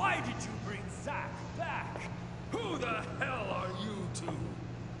 Why did you bring Zack back? Who the hell are you two?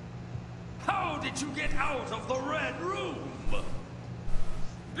 How did you get out of the Red Room?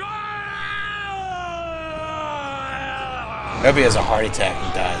 I hope he has a heart attack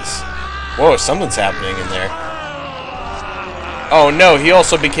and dies. Whoa, something's happening in there. Oh no, he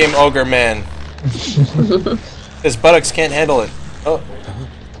also became Ogre Man. His buttocks can't handle it. Oh.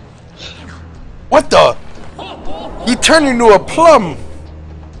 What the? He turned into a plum!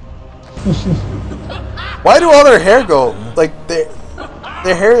 Why do all their hair go? Like, their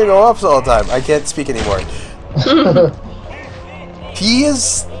hair go up all the time. I can't speak anymore. He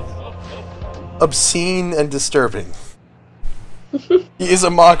is obscene and disturbing. He is a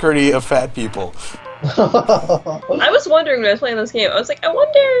mockery of fat people. I was wondering when I was playing this game, I was like, I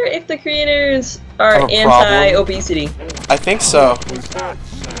wonder if the creators are Have a anti-obesity. I think so.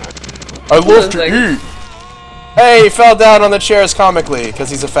 I love to eat. Hey, he fell down on the chairs comically because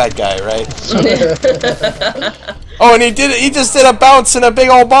he's a fat guy, right? Oh, and he just did a bounce in a big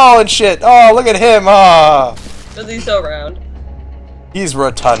old ball and shit. Oh, look at him. Ah. Because he's so round. He's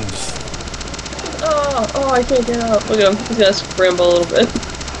rotund. Oh, I can't get out. Look at him. He's gonna scramble a little bit.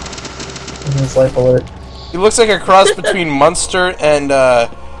 His life alert. He looks like a cross between Munster and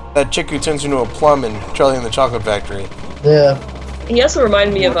that chick who turns into a plum in Charlie and the Chocolate Factory. Yeah. He also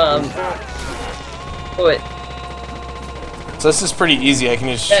reminded me of what? So this is pretty easy. I can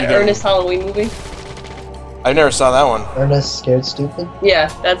just shoot That him. Ernest Halloween movie? I never saw that one. Ernest Scared Stupid? Yeah,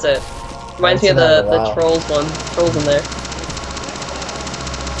 that's it. Reminds me of the Trolls one. Trolls in there.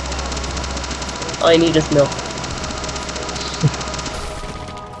 All I need is milk.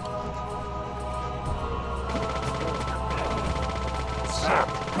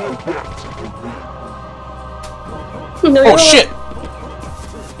 No, oh shit!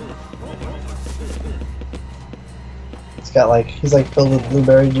 He's like filled with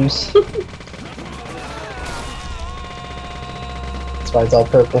blueberry juice. That's why it's all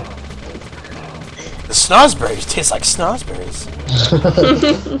purple. The snozberries taste like snozberries.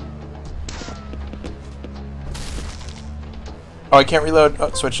 Oh, I can't reload. Oh,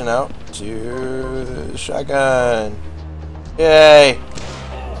 switching out to the shotgun. Yay!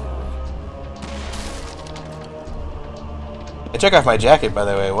 I took off my jacket, by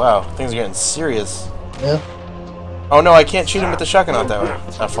the way. Wow, things are getting serious. Yeah. Oh no, I can't shoot him with the shotgun out that way.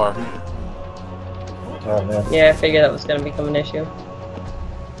 That far. Oh man. Yeah, I figured that was gonna become an issue.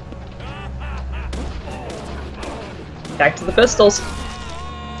 Back to the pistols.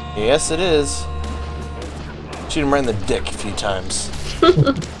 Yes, it is. Shoot him right in the dick a few times.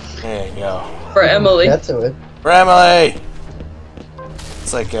 There you go. For Emily. Get to it. For Emily!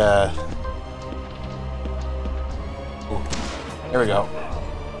 It's like, Ooh. There we go.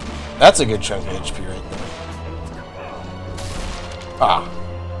 That's a good chunk of HP right there. Ah.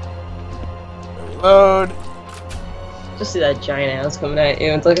 Reload. Just see that giant ass coming at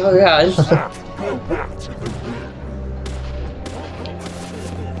you. It's like, oh god.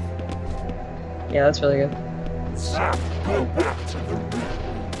 Yeah, that's really good.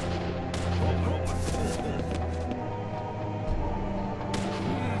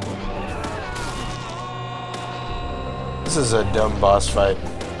 This is a dumb boss fight.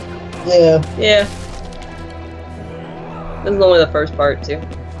 Yeah. Yeah. This is only the first part, too.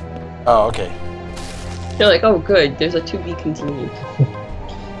 Oh, okay. You're like, oh good, there's a to be continued.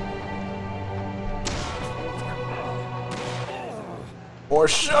 More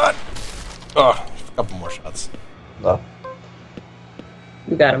shot! Oh, a couple more shots. Oh.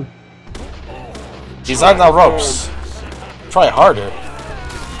 You got him. He's on the ropes. Try harder.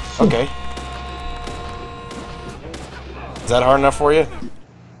 Okay. Is that hard enough for you?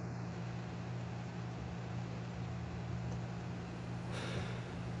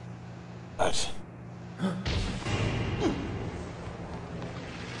 Nice.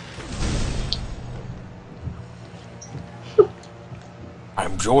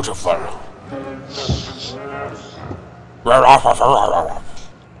 I'm beautiful.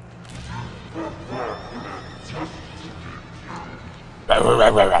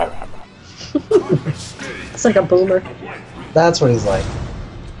 It's like a boomer. That's what he's like.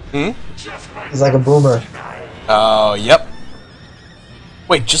 Hmm? He's like a boomer. Oh, yep.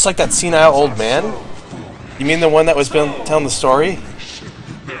 Wait, just like that senile old man? You mean the one that was telling the story?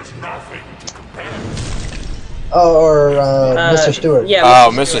 Oh, or Mr. Stewart. Yeah.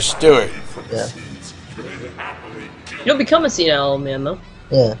 Oh, Mr. Stewart. Yeah. You'll become a senile old man, though.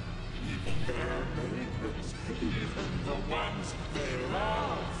 Yeah.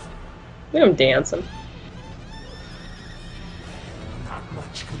 Look at him dancing. I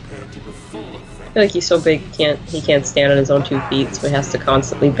feel like he's so big he can't stand on his own 2 feet, so he has to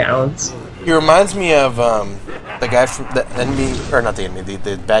constantly balance. He reminds me of the guy from the enemy, or not the enemy,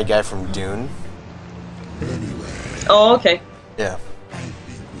 the bad guy from Dune. Oh, okay. Yeah.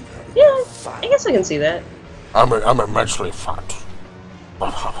 Yeah, I guess I can see that. I'm immensely fat.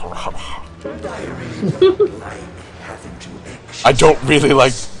 I don't really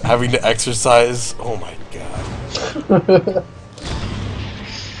like having to exercise. Oh my god.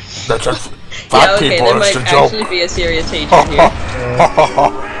 That's a Yeah, fat okay, people. there It's might a joke. actually be a serious hatred here.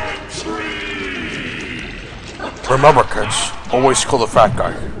 Remember, kids, always kill the fat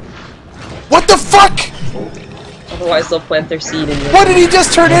guy. What the fuck? Otherwise, they'll plant their seed in you. What did he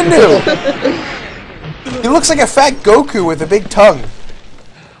just turn into? He looks like a fat Goku with a big tongue.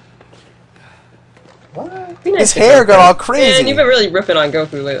 What? His hair got all crazy. Man, you've been really ripping on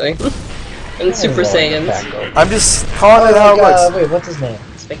Goku lately. And Super Saiyans. I'm just calling it how it looks. Wait, what's his name?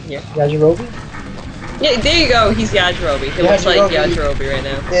 Speaking here. Yajirobe? Yeah, there you go. He's Yajirobe. He looks like Yajirobe right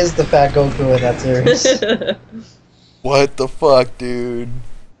now. Is the fat Goku in that series? What the fuck, dude?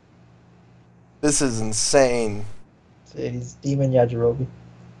 This is insane. So he's Demon Yajirobe.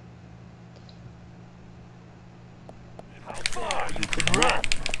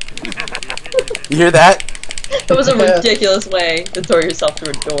 You hear that? That was a ridiculous way to throw yourself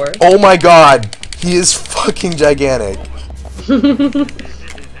through a door. Oh my god. He is fucking gigantic.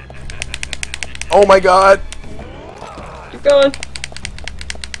 Oh my god. Keep going.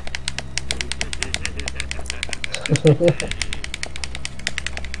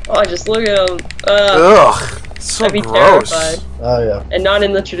 Oh, just look at him. Ugh. So I'd be gross. terrified. Oh yeah. And not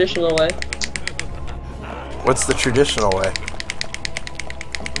in the traditional way. What's the traditional way?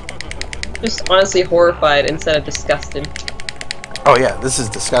 Just honestly horrified instead of disgusted. Oh yeah, this is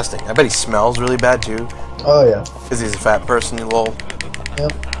disgusting. I bet he smells really bad too. Oh yeah. Because he's a fat person, you lol.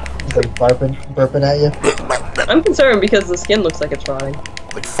 Yep. He's like burping at you. I'm concerned because the skin looks like it's rotting.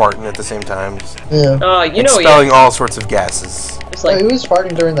 Like farting at the same time. Just Yeah. Oh, you know, expelling all sorts of gases. It's like, he was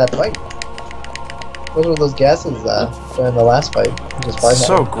farting during that fight. What were those gases during the last fight? He just farted.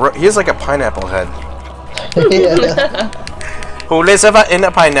 So gross. He has like a pineapple head. Yeah. Who lives in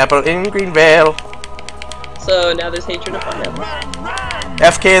a pineapple in Greenvale? So now there's hatred of pineapple.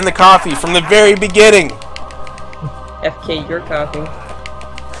 FK in the coffee from the very beginning. FK, your coffee.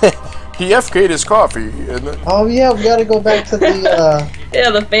 He FK'd his coffee. Oh yeah, we gotta go back to the. Yeah,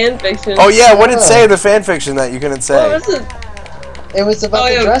 the fan fiction. Oh yeah, what did it say in the fan fiction that you couldn't say? What was it? It was about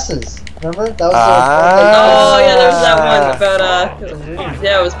the dresses. Remember? That was Oh yeah, there was that one about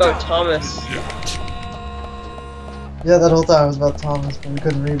yeah, it was about Thomas. Yeah, that whole time it was about Thomas, but we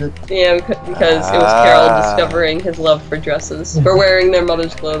couldn't read it. Yeah, because it was Carol discovering his love for dresses, for wearing their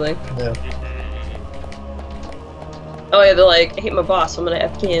mother's clothing. Yeah. Oh yeah, they're like, I hate my boss, so I'm gonna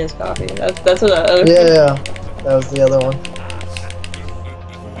FK in his coffee. That's what Yeah, that was the other one.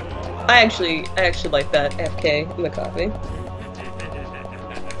 I actually like that FK in the coffee.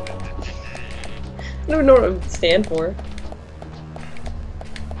 I don't know what it would stand for.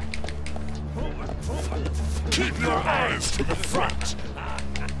 Keep your eyes to the front.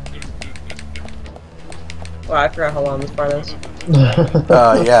 Wow, I forgot how long this part is.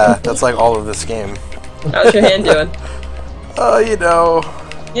 Yeah, that's like all of this game. How's your hand doing? You know.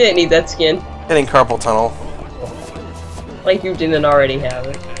 You didn't need that skin. Hitting carpal tunnel. Like you didn't already have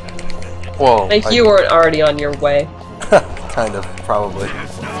it. Whoa. Like you weren't already on your way. Kind of, probably.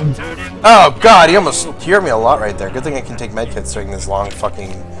 Oh god, he almost heard me a lot right there. Good thing I can take medkits during this long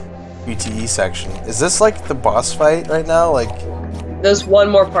fucking UTE section. Is this like the boss fight right now? Like. There's one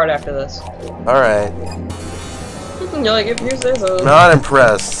more part after this. Alright. You're like, if you say so. Not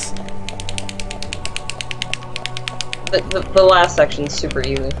impressed. The last section's super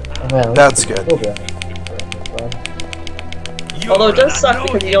easy. Oh, man, that's good. Although it does suck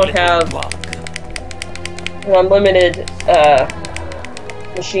because you don't have an unlimited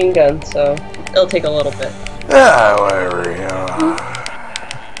machine gun, so it'll take a little bit. Whatever, yeah.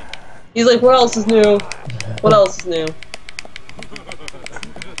 He's like, what else is new? What else is new?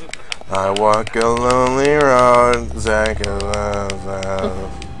 I walk a lonely road, Zach I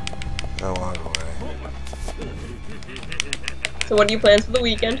walk away. So what are your plans for the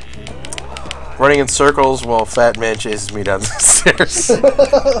weekend? running in circles while Fat Man chases me down the stairs.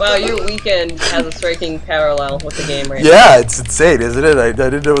 Wow, your weekend has a striking parallel with the game right now. Yeah, it's insane, isn't it? I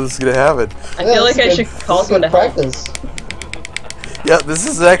didn't know this was gonna happen. I feel like I should call someone to help. practice. Yeah, this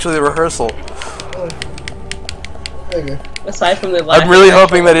is actually the rehearsal. Okay. Aside from the last I'm really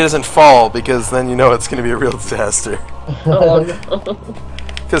hoping that he doesn't fall, because then you know it's gonna be a real disaster. Oh no.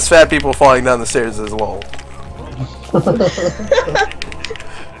 Because fat people falling down the stairs is lol.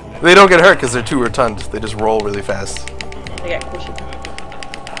 They don't get hurt because they're too rotund. They just roll really fast. I got cushy.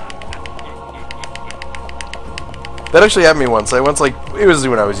 That actually happened to me once. It was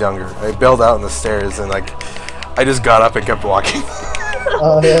when I was younger. I bailed out on the stairs and I just got up and kept walking.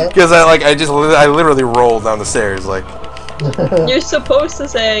 Oh yeah. Because I literally rolled down the stairs like. You're supposed to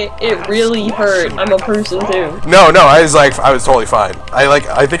say it really hurt. I'm a person too. No, I was totally fine.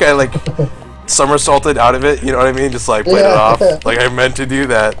 I think I somersaulted out of it. You know what I mean? Just played it off. Like I meant to do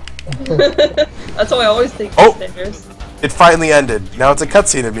that. That's how I always take Oh! the stairs. It finally ended. Now it's a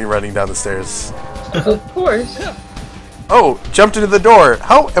cutscene of me running down the stairs. Of course. Oh, jumped into the door.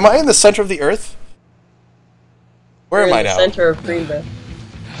 How am I in the center of the earth? Where am I now? Center of Greenville.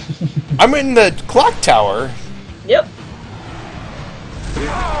 I'm in the clock tower. Yep.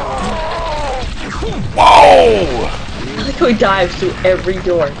 Whoa! I like how he dives through every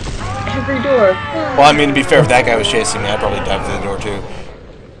door. Every door. Well, I mean, to be fair, if that guy was chasing me, I'd probably dive through the door too.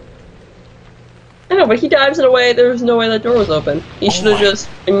 I know, but he dives in a way there was no way that door was open. He should have just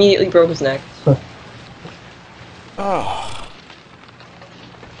immediately broke his neck. Oh.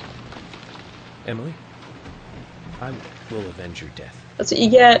 Emily, I will avenge your death. That's what you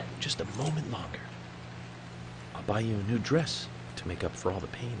get. Just a moment longer. I'll buy you a new dress to make up for all the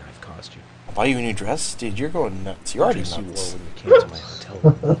pain I've caused you. I'll buy you a new dress? Dude, you're going nuts. You're already Dress you nuts. wore when you came to my hotel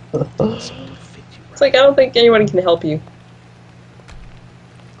room. Doesn't seem to fit you right. It's like, I don't think anyone can help you.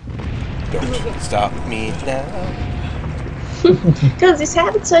 Don't stop me now. Because he's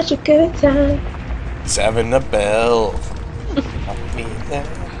having such a good time. It's having a bell. Stop me now.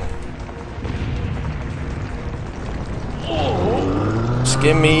 Just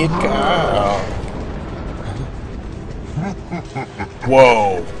give me a call.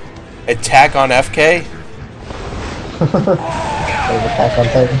 Whoa. Attack on FK? Attack on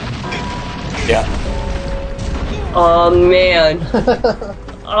Titan. Yeah. Oh man.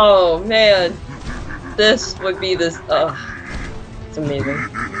 Oh man. This would be this. It's amazing.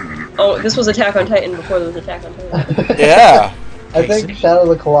 Oh, this was Attack on Titan before there was Attack on Titan. Yeah. I think Shadow of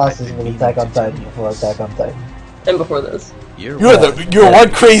the Colossus was Attack on Titan before Attack on Titan. And before this. You're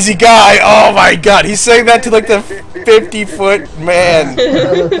one crazy guy. Oh my god, he's saying that to like the 50-foot man.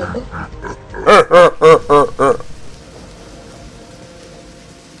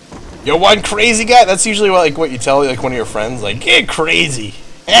 You're one crazy guy. That's usually what you tell like one of your friends, like, get crazy.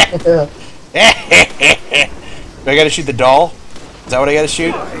 Do I gotta shoot the doll? Is that what I gotta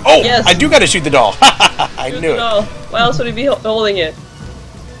shoot? Oh, yes. I do gotta shoot the doll. I knew it. Why else would he be holding it?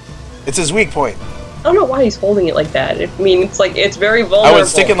 It's his weak point. I don't know why he's holding it like that. I mean, it's very vulnerable. I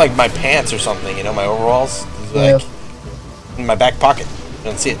was sticking like my pants or something, you know, my overalls, like in my back pocket. You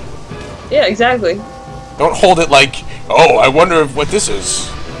don't see it. Yeah, exactly. Don't hold it like, oh, I wonder what this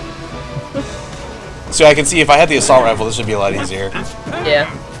is. So I can see if I had the assault rifle, this would be a lot easier. Yeah.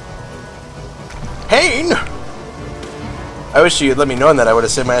 Pain! I wish you had let me know that I would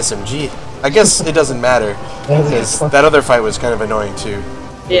have saved my SMG. I guess it doesn't matter, because that other fight was kind of annoying too.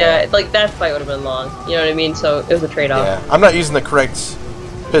 Yeah, like that fight would have been long. You know what I mean? So it was a trade-off. Yeah, I'm not using the correct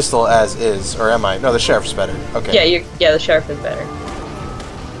pistol as is, or am I? No, the sheriff's better. Okay. Yeah, the sheriff is better.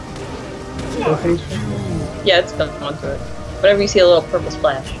 Yeah, it's gone through it. Whenever you see a little purple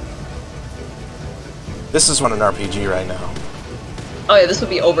splash. This is one an RPG right now. Oh yeah, this would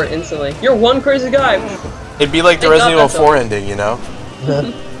be over instantly. You're one crazy guy. It'd be like the Resident Evil 4 ending, you know?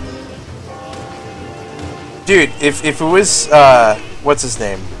 Dude, if it was, what's his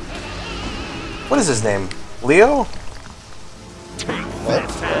name? What is his name? Leo? What?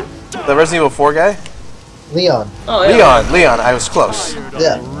 The Resident Evil 4 guy? Leon. Oh, yeah. Leon, I was close.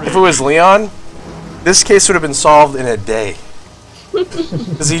 Yeah. If it was Leon, this case would have been solved in a day.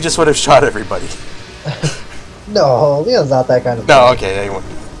 Because he just would have shot everybody. No, Leon's not that kind of No, okay, yeah,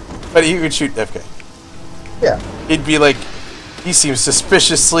 but he would shoot FK. Yeah. He'd be like, he seems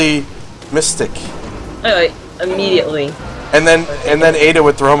suspiciously mystic. Immediately. And then Ada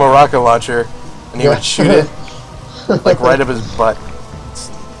would throw him a rocket launcher, and he would shoot it like right up his butt.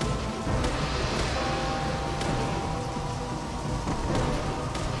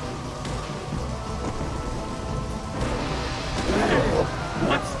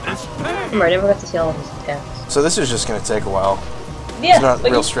 I never got to see all of his attacks. So this is just gonna take a while. Yes, It's not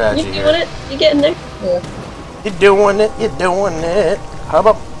but real strategy you here. doing it? You getting there? Yeah. You're doing it. You're doing it. How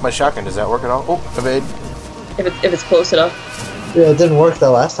about my shotgun? Does that work at all? Oh, evade. If it's close enough. Yeah, it didn't work that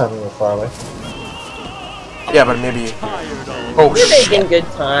last time we were far away. Yeah, but maybe. Oh You're shit! making good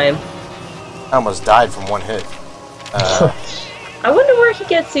time. I almost died from one hit. I wonder where he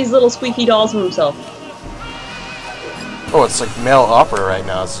gets these little squeaky dolls of himself. Oh, it's like male opera right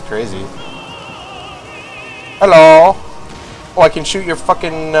now. This is crazy. Hello. Oh, I can shoot your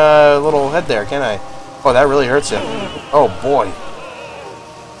fucking little head there, can I? Oh, that really hurts you. Oh boy.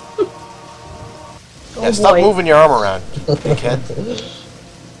 Yeah, stop moving your arm around, dickhead.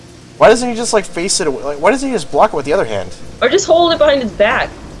 Why doesn't he just like face it? Like, why doesn't he just block it with the other hand? Or just hold it behind his back.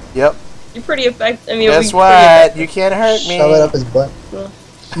 Yep. You're pretty effective. I mean, Guess what? You can't hurt me. Shove it up his butt.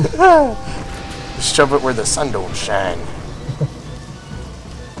 Just shove it where the sun don't shine.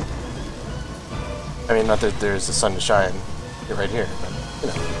 I mean, not that there's the sun to shine right here, but you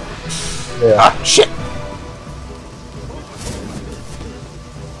know. Yeah. Ah, shit!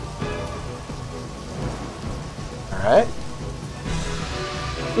 Alright.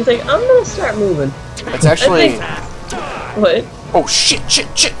 He's like, I'm gonna start moving. It's actually... What? Oh, shit, shit,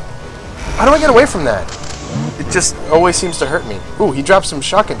 shit! How do I get away from that? It just always seems to hurt me. Ooh, he dropped some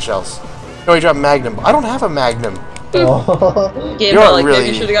shotgun shells. No, he dropped Magnum. I don't have a Magnum. Oh. Game You're felt like really- maybe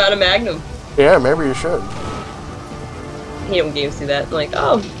you should have got a Magnum. Yeah, maybe you should. I hate when games do that. I'm like,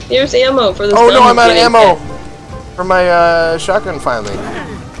 oh, here's ammo for this. Oh no, gun I'm out of getting ammo! hit. For my shotgun finally.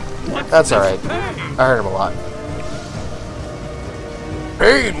 That's alright. I hurt him a lot.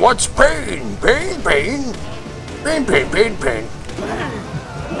 Pain, what's pain? Pain, pain. Pain, pain, pain, pain.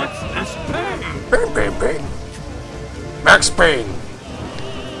 What's this pain? Pain, pain, pain. Max Payne.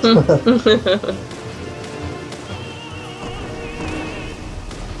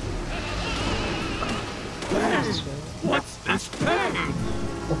 What's this pain?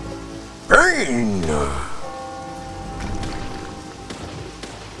 Pain.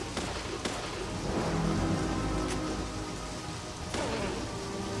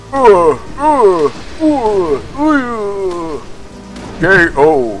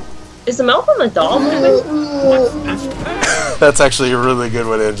 K.O. Is the mouth on the doll moving? What's this pain? That's actually a really good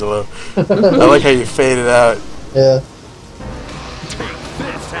one, Angelo. I like how you fade it out. Yeah.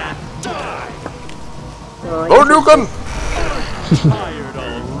 This and die. Oh, Nukem! Tired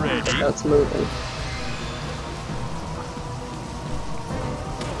already. That's moving.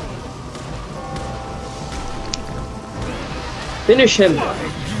 Finish him.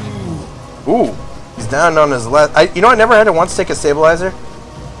 Ooh, he's down on his left. You know, I never had to once take a stabilizer,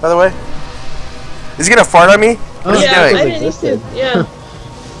 by the way. Is he gonna fart on me? What is he Yeah, I doing? didn't used to. Yeah.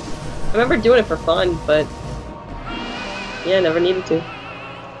 I remember doing it for fun, but yeah, never needed to.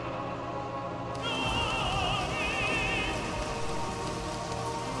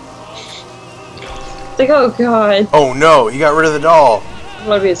 It's like, oh god, Oh no, he got rid of the doll. I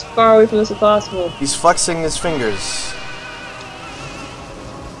want to be as far away from this as possible. He's flexing his fingers.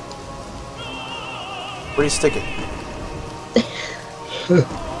 Where'd he stick it?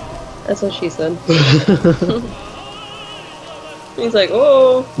 That's what she said. He's like,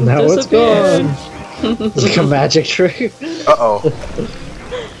 oh, Now it's disappeared. gone. It's like a magic trick. Uh-oh.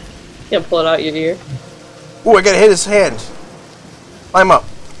 Yeah, pull it out your ear. Ooh, I gotta hit his hand. Climb up.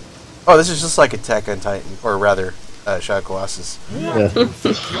 Oh, this is just like Attack on Titan, or rather, Shadow of Colossus. Yeah.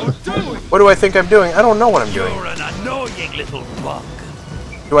 What do I think I'm doing? I don't know what I'm doing. You're an annoying little bug.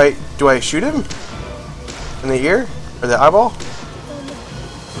 Do I shoot him? In the ear? Or the eyeball?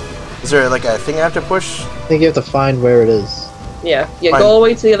 Is there like a thing I have to push? I think you have to find where it is. Yeah, yeah, Fine. go all the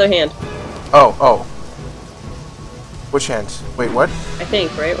way to the other hand. Oh, oh. Which hand? Wait, what? I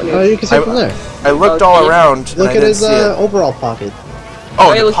think, right? When Oh, you can see it from there. I looked Oh, all can you- around and Look I at didn't his see it. overall pocket.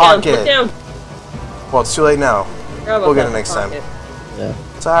 Oh, Hey, the look pocket. down, look down. Well, it's too late now. Forgot about We'll get that it next time. pocket.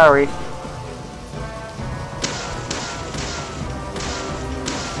 Yeah. Sorry.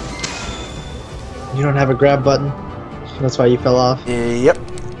 You don't have a grab button. That's why you fell off. Yep.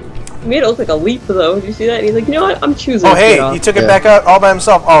 He made it look like a leap, though. Did you see that? And he's like, you know what? I'm choosing Oh, to get hey, off. he took it Yeah. back out all by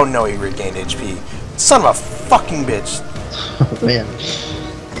himself. Oh, no, he regained HP. Son of a fucking bitch. Oh, man.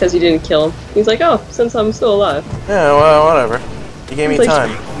 Because you didn't kill him. He's like, oh, since I'm still alive. Yeah, well, whatever. He gave me It's like-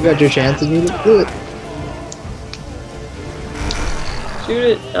 time. You got your chance and you didn't do it. Shoot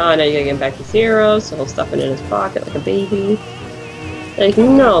it. Oh, now you gotta get him back to 0, so he'll stuff it in his pocket like a baby. Like,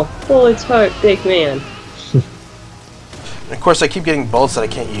 no, bullets hurt, big man. And of course, I keep getting bullets that I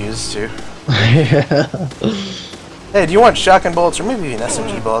can't use, too. Yeah. Hey, do you want shotgun bullets or maybe even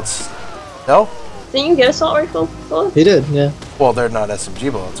SMG bullets? No? Didn't you get assault rifle bullets? He did, yeah. Well, they're not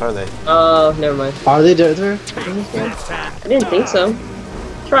SMG bullets, are they? Oh, never mind. Are they there? I didn't think so.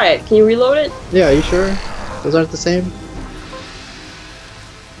 Try it. Can you reload it? Yeah, are you sure? Those aren't the same?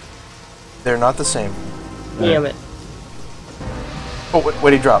 They're not the same. Damn it. Oh, what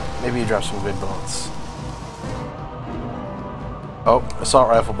did he drop? Maybe he dropped some good bullets. Oh, assault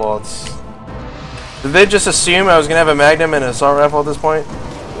rifle bullets. Did they just assume I was gonna have a magnum and an assault rifle at this point?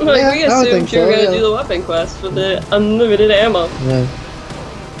 Like, Yeah, we I would assumed think you were so, gonna yeah. do the weapon quest with the unlimited ammo. Yeah.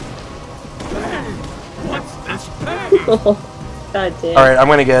 What's this pain? God damn. Alright, I'm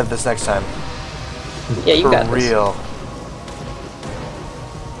gonna get it this next time. Yeah, you For got this. real.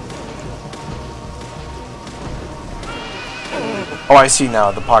 Oh, I see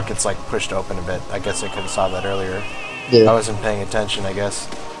now. The pocket's like pushed open a bit. I guess I could have saw that earlier. Yeah. I wasn't paying attention, I guess.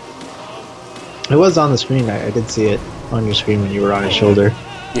 It was on the screen. I did see it on your screen when you were on his shoulder.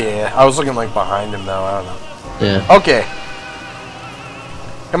 Yeah, I was looking like behind him though. I don't know. Yeah. Okay.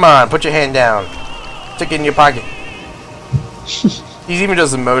 Come on, put your hand down. Stick it in your pocket. He even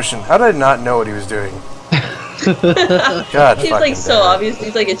does the motion. How did I not know what he was doing? God, He's fucking like so damn it. obvious.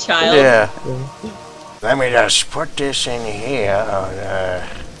 He's like a child. Yeah. Let me just put this in here.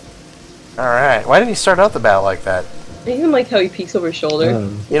 Alright. Why didn't he start out the battle like that? I even like how he peeks over his shoulder.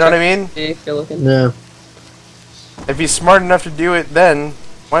 You know what I mean? If you're looking. No. If he's smart enough to do it then,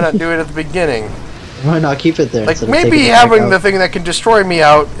 why not do it at the beginning? Why not keep it there? Like, instead of maybe taking it back having out? the thing that can destroy me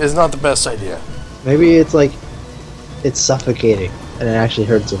out is not the best idea. Maybe it's like it's suffocating and it actually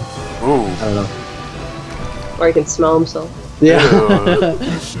hurts him. Ooh. I don't know. Or he can smell himself. Yeah. Ew.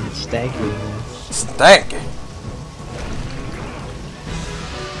 Stanky. Man. Stanky.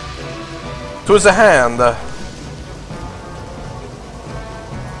 Twas a hand.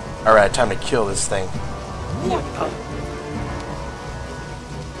 Alright, time to kill this thing.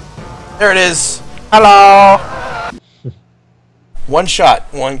 There it is. Hello. One shot,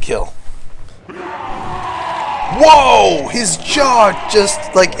 one kill. Whoa! His jaw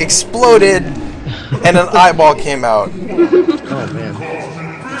just like exploded and an eyeball came out. Oh man.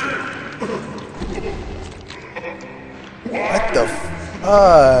 What the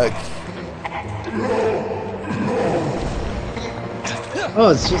fuck? Oh,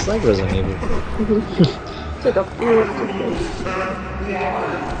 it's just like Resident Evil. It's like a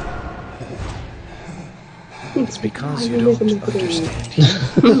It's because you don't understand.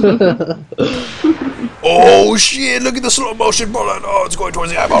 Oh shit, look at the slow motion bullet. Oh, it's going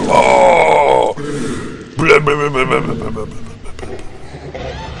towards the eyeball. Oh! Blah, blah, blah, blah, blah, blah, blah, blah, blah.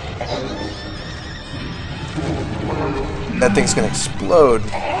 That thing's gonna explode.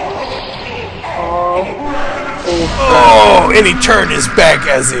 Oh, and he turned his back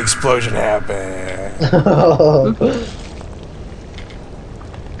as the explosion happened.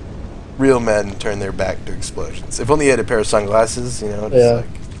 Real men turn their back to explosions. If only he had a pair of sunglasses, you know, just Yeah. like...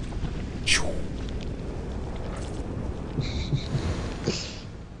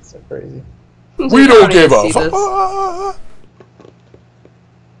 So crazy. We don't give a fuck. fuck.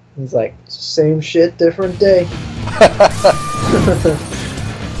 He's like, same shit, different day.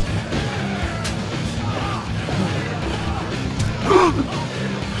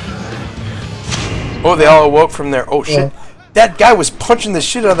 Oh, they all awoke from their... Oh, shit. That guy was punching the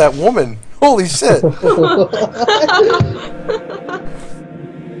shit out of that woman. Holy shit.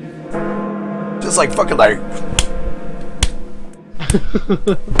 Just like fucking like...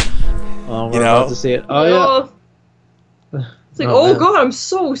 Oh, we're You know? about to see it. Oh, yeah. It's like, Oh, oh man. god, I'm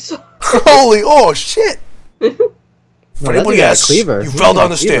so sorry. Holy... Oh, shit. No, For that anybody thing got a else, cleaver. you He fell got a down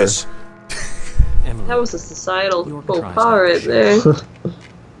the cleaver. stairs. Emily, That was a societal York faux tries pas not to right show. there.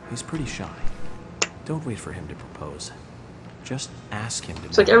 he's pretty shy. Don't wait for him to propose. Just ask him to.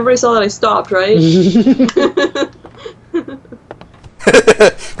 It's like everybody saw that I stopped, right?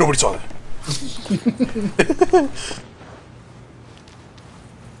 Nobody saw that.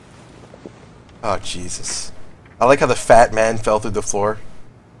 Oh, Jesus. I like how the fat man fell through the floor.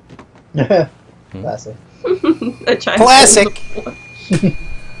 Classic. A giant Classic! hole in the floor.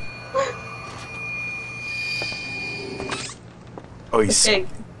 Oh, he Okay.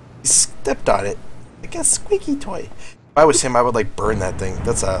 stepped on it. Like a squeaky toy. If I was him, I would, like, burn that thing.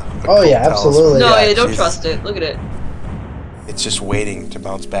 That's a Oh, yeah, cult absolutely. No, talisman. yeah, don't Jesus. trust it. Look at it. It's just waiting to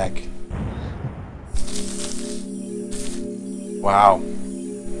bounce back. Wow.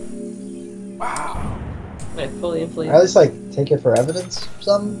 Wow. I fully Or inflated. at least, like, take it for evidence or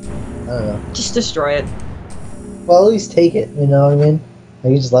something? I don't know. Just destroy it. Well, at least take it, you know what I mean?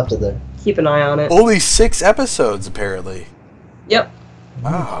 Like, you just left it there. Keep an eye on it. Only 6 episodes, apparently. Yep.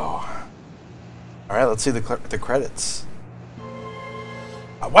 Wow. Alright, let's see the credits.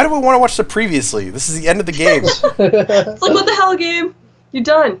 Why do we want to watch the previously? This is the end of the game. It's like, what the hell, game? You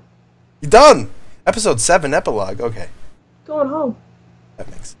done? You done? Episode 7 epilogue. Okay. Going home. That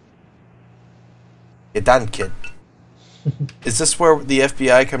makes sense. You done, kid. Is this where the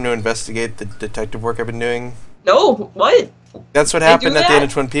FBI come to investigate the detective work I've been doing? No, what? That's what happened at the end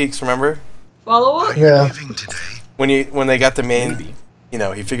of Twin Peaks, remember? Follow up? Yeah. When they got the main, you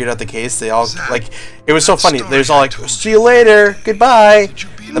know, he figured out the case, they all, like, it was so funny. There's all like, see you later, goodbye.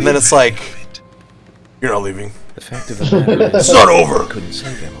 And then it's like, you're not leaving. The fact of the matter is, it's not over. Couldn't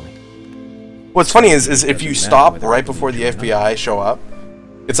save Emily. What's funny is if you stop right before the FBI show up,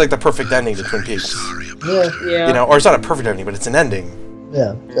 it's like the perfect ending to Twin Peaks. Yeah. You know, or it's not a perfect ending, but it's an ending.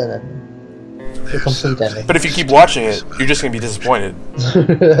 Yeah, good ending. The complete ending. But if you keep watching it, you're just gonna be disappointed.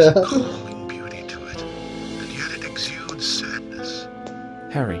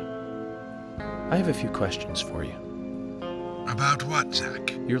 Harry, I have a few questions for you. About what,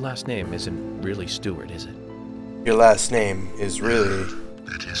 Zach? Your last name isn't really Stewart, is it? Your last name is really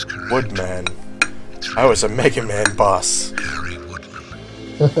Woodman. I was a Mega Man boss. Harry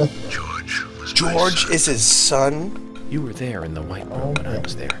Woodman. George is his son? You were there in the white room when I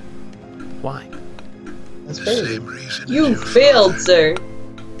was there. Why? That's crazy. You failed, sir.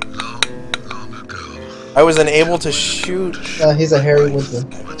 I was unable to shoot. He's a Harry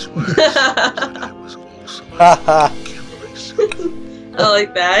Woodman. Haha. I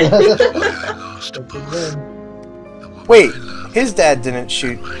like that. Wait, his dad didn't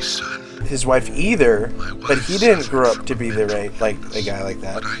shoot his wife either, but he didn't grow up to be the right, like a guy like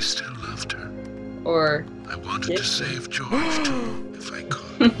that. Or I wanted to save George too, if I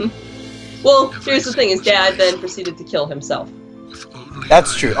could. well, here's the thing: his dad then proceeded to kill himself.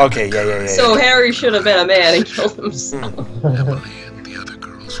 That's true. Okay, yeah. So Harry should have been a man and killed himself. Emily and the other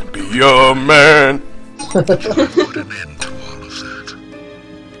girls would Be a man. put an end to all of that.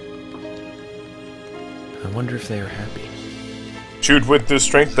 I wonder if they are happy. Shoot with the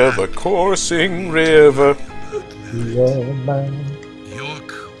strength of a coursing river. York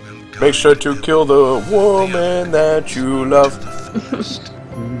will Make sure to kill the woman that you love.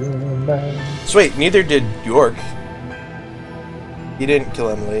 So wait, neither did York. He didn't kill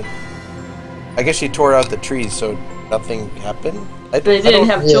Emily. I guess she tore out the trees, so nothing happened. They didn't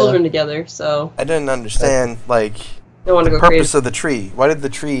have children together, so I didn't understand like don't want to the go purpose crazy. of the tree. Why did the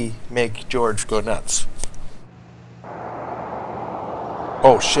tree make George go nuts?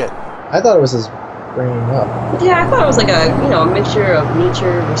 Oh shit! I thought it was his bringing up. Yeah, I thought it was like a a mixture of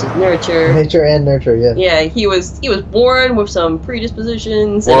nature versus nurture. Nature and nurture, yeah. Yeah, he was born with some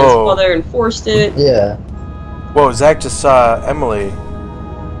predispositions, and his Whoa. father enforced it. Yeah. Whoa, Zach just saw Emily.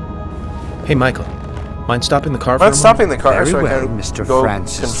 Hey, Michael. Mind stopping the car for a I'm moment? stopping the car Very so I well, can Mr. go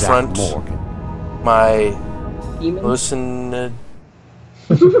Francis Zach confront Morgan. my Demon?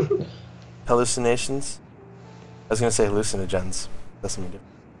 hallucinations. I was gonna say hallucinogens. That's something different.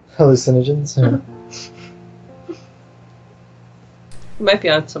 Hallucinogens. Yeah. He might be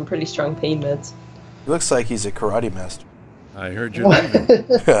on some pretty strong pain meds. He looks like he's a karate master. I heard you're leaving.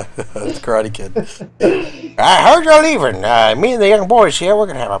 That's Karate Kid. I heard you're leaving. Me and the young boys here, we're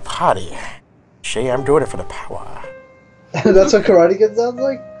gonna have a party. See, I'm doing it for the power. That's what Karate Kid sounds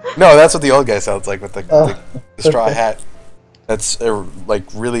like? No, that's what the old guy sounds like with the straw hat. That's like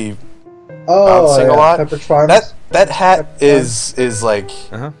really bouncing a lot. Pepperidge Farm. That hat is like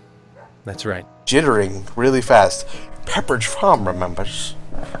That's right. jittering really fast. Pepperidge Farm remembers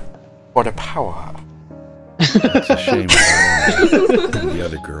for the power. It's a shame about Emily and the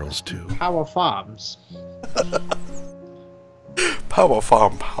other girls too. Power Farms. Power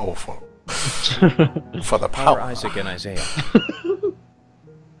Farm, powerful. For the power. Isaac and Isaiah.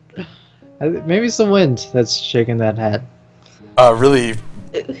 Maybe some wind that's shaking that hat. Really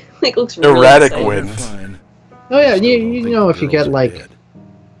It looks really erratic exciting. wind. Oh yeah, you know if you get like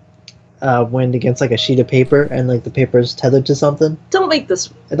wind against like a sheet of paper and like the paper is tethered to something, Don't make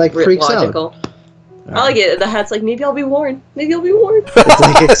this it like freaks logical. out. I like it. The hat's like, maybe I'll be warned. Maybe I'll be warned.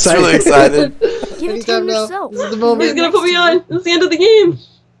 It's really excited. Give it to him yourself. This is the moment. He's gonna put me on. It's the end of the game.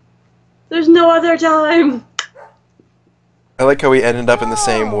 There's no other time. I like how we ended up in the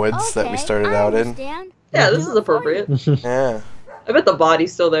same woods that we started out in. Yeah, this is appropriate. Yeah. I bet the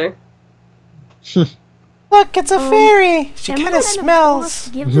body's still there. Look, it's a fairy. She kind of smells.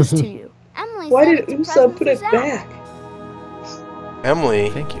 Give this to you. Emily Why said did it's a Usopp present put for it Zach. back? Emily.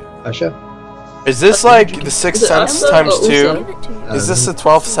 Thank you. Usha. Is this like the 6 Is it cents Usopp times or 2? Usopp? Is this the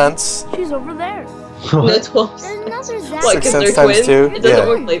 12 cents? She's over there. No, 12. There's another Zach. What, 6 because cents they're times twins? 2? It doesn't Yeah.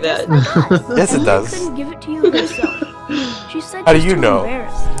 work like that. Yes, it does. Couldn't give it to you herself. She said How do she's you too know?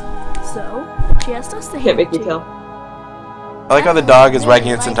 embarrassed. So she asked us to Can't hand make it me to tell. you. I like how the dog is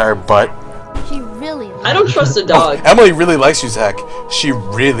wagging its entire butt. She really I don't trust a dog. Oh, Emily really likes you, Zach. She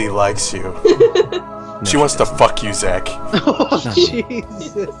really likes you. She wants to fuck you, Zach. Oh,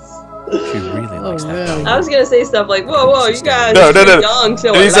 Jesus. She really likes that dog. I was gonna say stuff like, whoa, you guys No. are young,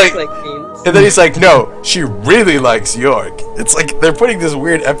 so And he's like like, means. and then he's like, no, she really likes York. It's like they're putting this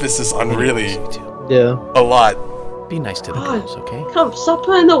weird emphasis on really Yeah. a lot. Be nice to the God. girls, okay? Come, stop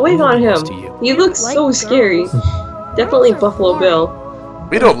putting the weight on him. Nice to you. He looks Like so girls. scary. Definitely Buffalo Bill.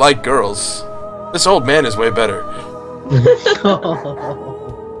 We don't like girls. This old man is way better.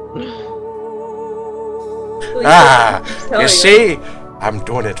 You see, I'm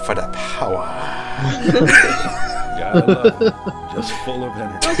doing it for the power. Gotta love him. Just full of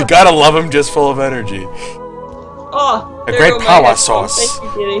energy. You gotta love him, just full of energy. Oh, A there great go my power headphones. source. Thank you,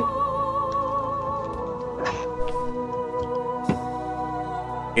 Kitty.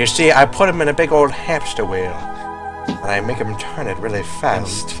 You see, I put him in a big old hamster wheel, and I make him turn it really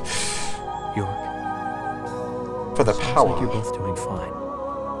fast York, for the sounds power. like you're both doing fine.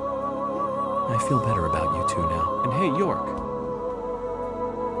 I feel better about you two now. And hey, York.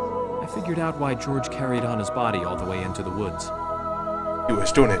 I figured out why George carried on his body all the way into the woods. He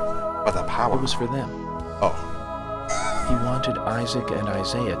was doing it for the power. It was for them. Oh. He wanted Isaac and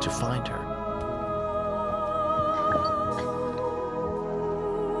Isaiah to find her.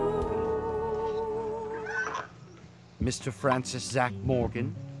 Mr. Francis Zach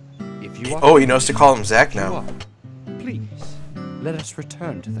Morgan, if you are... Oh, he knows to call him Zach you now. are, please, let us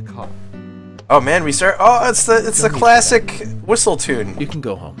return to the car. Oh man, we start. Oh, it's the classic whistle tune. You can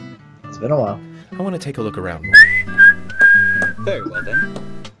go home. It's been a while. I want to take a look around. Very well then.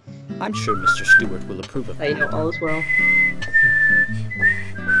 I'm sure Mr. Stewart will approve of I know all is well.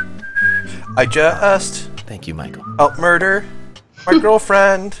 I just Thank you, Michael. helped murder my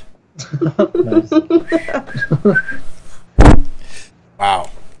girlfriend. Wow.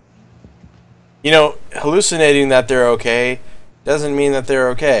 You know, hallucinating that they're okay doesn't mean that they're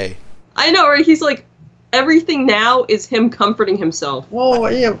okay. I know, right? He's like, everything now is him comforting himself.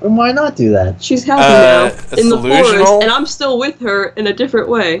 Well, yeah, why not do that? She's happy now it's in the forest, delusional. and I'm still with her in a different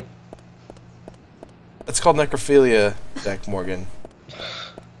way. That's called necrophilia, Zach Morgan.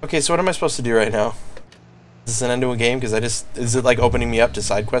 Okay, so what am I supposed to do right now? Is this an end to a game? Because is it like opening me up to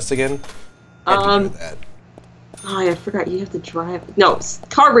side quests again? That. Oh, I forgot. You have to drive. No,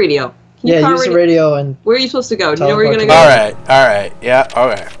 car radio. Can you Yeah, car use the radio and. Where are you supposed to go? Do you know where you're gonna go? All right, yeah,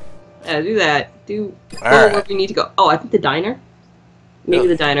 okay. Yeah, do that. Go Alright. where you need to go. Oh, I think the diner. Maybe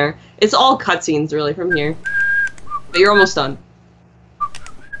the diner. It's all cutscenes really from here. But you're almost done.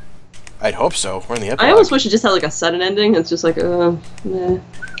 I'd hope so. We're in the epilogue. I almost wish it just had like a sudden ending. It's just like, nah.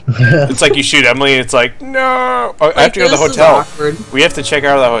 It's like you shoot Emily and it's like, no. Oh, I have to go to the this is hotel. awkward. We have to check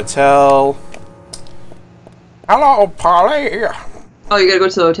out the hotel. Hello, Polly. Oh, you gotta go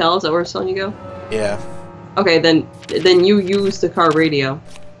to the hotel? Is that where it's telling you to go? Yeah. Okay, then you use the car radio.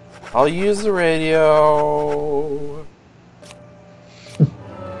 I'll use the radio.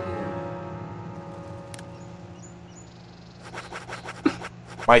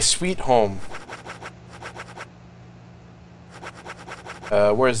 My sweet home.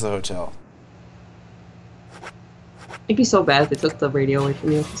 Where's the hotel? It'd be so bad if they took the radio away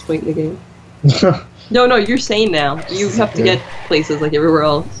from you at this point in the game. No, you're sane now. You have to get places like everywhere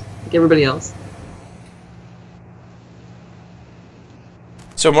else, like everybody else.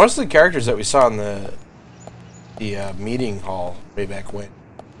 So most of the characters that we saw in the meeting hall way back when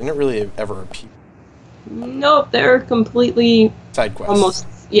didn't really ever appear. Nope, they're completely Side quests. almost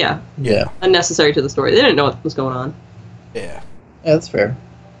Yeah. unnecessary to the story. They didn't know what was going on. Yeah. Yeah, that's fair.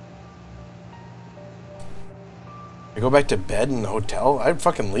 I go back to bed in the hotel. I'd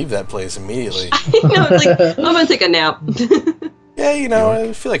fucking leave that place immediately. No, it's like I'm gonna take a nap. Yeah, you know,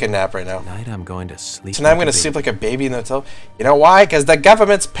 I feel like a nap right now. Tonight I'm going to sleep. Tonight I'm gonna sleep like a baby in the hotel. You know why? Because the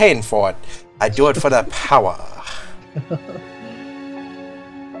government's paying for it. I do it for the power.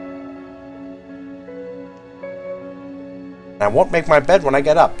 And I won't make my bed when I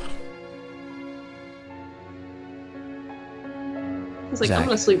get up. It's like, Zach. I'm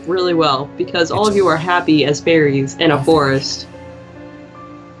gonna sleep really well because all of you are happy as fairies in a forest.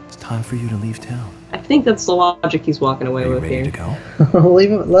 It's time for you to leave town. I think that's the logic he's walking away with Ready here. to go?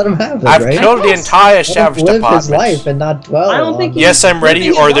 Leave him, let him have it, I've right? killed the entire Let him sheriff's live department. his life and not dwell. I don't think on- he- Yes, I'm ready,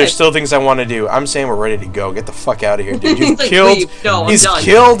 Living or his there's life. still things I want to do. I'm saying we're ready to go. Get the fuck out of here, dude. He's You've like, killed. "Leave. No, I'm He's done."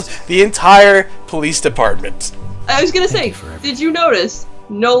 killed the entire police department. I was gonna say, did you notice?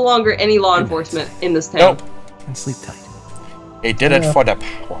 No longer any law enforcement in this town. Nope. And sleep tight. He did it for the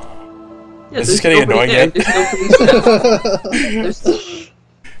power. Yeah, Is this there's getting nobody annoying there. yet? There's no police now. There's-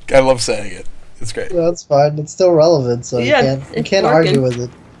 I love saying it. It's great. That's fine. It's still relevant, so Yeah, you it's can't working. argue with it.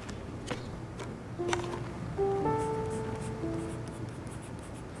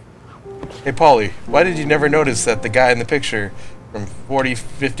 Hey, Paulie, why did you never notice that the guy in the picture from 40,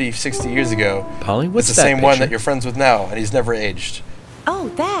 50, 60 years ago Polly, is what's the that same one picture? that you're friends with now, and he's never aged? Oh,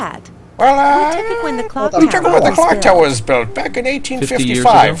 that. Well, We took it when the clock we took it when the clock built. tower was built back in 50 years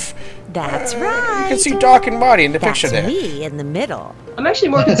 1855. That's right. You can see Doc and Marty in the That's picture there. me in the middle. I'm actually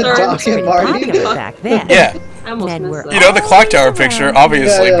more concerned. Doc and Marty. Popular back then. Yeah. I almost Men missed were that. You know, the clock tower always picture, around.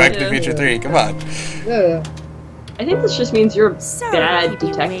 obviously, Yeah, Back to the yeah, Future yeah. 3. Come on. Yeah. I think this just means you're a Sorry bad to keep you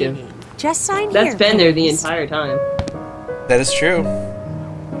detective. waiting. Just sign That's here, been there the please. entire time. That is true.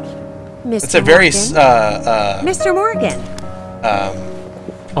 Mr. It's a very, Mr. Morgan.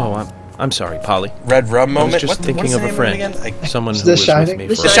 Oh, I'm sorry, Polly. red rum I moment. was just What- thinking what's of the a name friend. it again? Someone who The was Shining? with me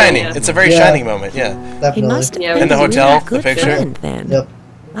The for The a Shining. yeah. It's a very Yeah. shining moment, yeah. He Definitely. must have Yeah, been In the a hotel, really the good picture? friend then. Yep.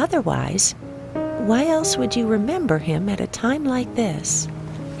 Otherwise, why else would you remember him at a time like this?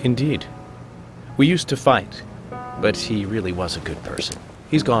 Indeed. We used to fight, but he really was a good person.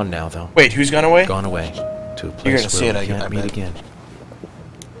 He's gone now, though. Wait, who's gone away? Gone away to a You're place gonna see where it, we I can't meet bet. again.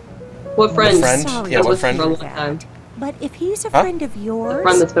 What friend? friend? Sorry. Yeah, Been what with friend? For a long time. But if he's a Huh? friend of yours, A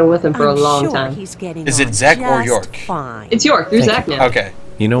friend that's been with him for a I'm long sure time. he's getting Is it on Zach or just York? Fine. It's York. You're Thank Zach you. now. Okay,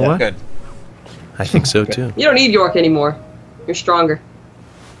 You know what? good. I think so too. You don't need York anymore. You're stronger.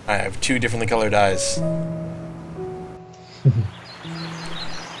 I have two differently colored eyes.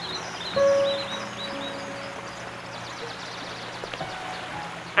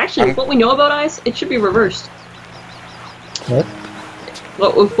 Actually, with what we know about eyes, it should be reversed. What?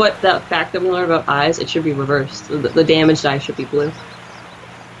 With what that fact that we learned about eyes, it should be reversed. The damaged eye should be blue.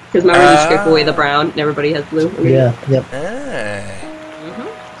 Because remember, you scrape away the brown, and everybody has blue. Yeah. Yep.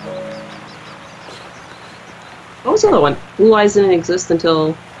 What was the other one? Blue eyes didn't exist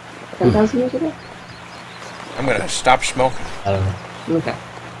until 10,000 years ago? I'm gonna stop smoking. I don't know. Okay.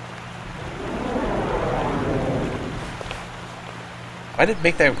 Why did it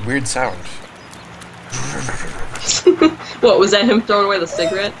make that weird sound? What, was that him throwing away the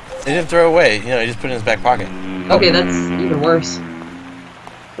cigarette? He didn't throw it away. You know, he just put it in his back pocket. Okay, that's even worse.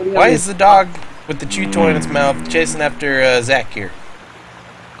 What do you Why have is the dog with the chew toy in its mouth chasing after Zach here?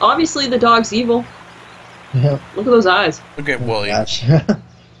 Obviously, the dog's evil. Yep. Look at those eyes. Look at Willie. Gosh.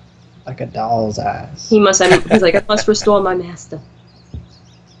 Like a doll's eyes. He's like, I must restore my master.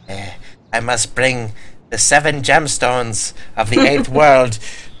 I must bring the 7 gemstones of the 8th world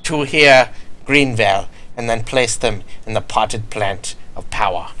to here, Greenville, and then place them in the potted plant of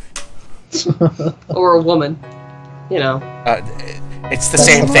power. Or a woman. You know. It's the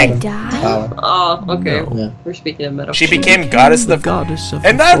same thing. Power. Oh, okay. Yeah. We're speaking of metaphors. She became goddess of the goddess of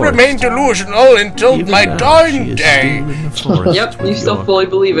and the I forest. remained delusional until Even my now, dying she is day. still in the forest Yep, you with still York. fully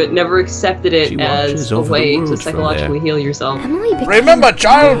believe it. Never accepted it She as watches a over the way world to from psychologically there. heal yourself. Emily became Remember,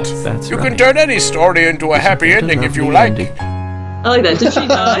 child, That's you right. can turn any story into a happy Isn't that ending a if you lovely like. ending? I like that. Did she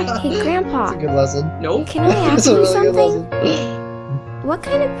die? Hey, Grandpa, That's a good lesson. Nope. can I ask That's a you really good something? lesson. What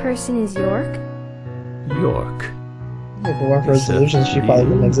kind of person is York? York. If it weren't for his He's a delusions, she probably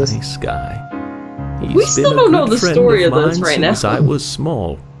wouldn't real exist. nice guy. He's We been still a don't know good the friend story of of this mine right now. since I was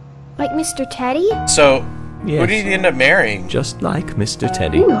small. Like Mr. Teddy? So, Yes. who did he end up marrying? Just like Mr.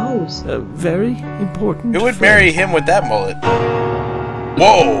 Teddy. Who knows? A very important Who would friend. marry him with that mullet?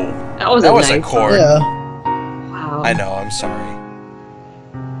 Whoa! That was That a was a knife. cord. Yeah. Wow. I know, I'm sorry.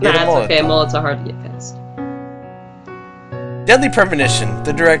 Nah, Get a it's mullet, okay. though. Mullets are hard to get past. Deadly Premonition,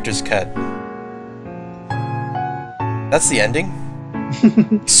 the director's cut. That's the ending?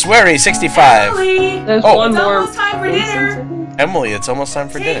 Sweary 65. There's Oh. one It's more. almost time for dinner. Emily, it's almost time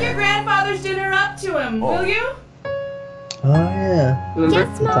for Take your dinner. grandfather's dinner up to him, Oh. will you? Oh, yeah. Remember?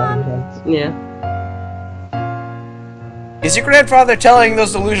 Yes, Mom. Yeah. Is your grandfather telling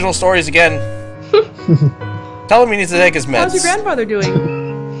those delusional stories again? Tell him he needs to take his meds. How's your grandfather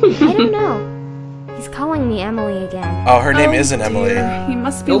doing? I don't know. He's calling me Emily again. Oh, her name Oh, isn't Emily. dear. He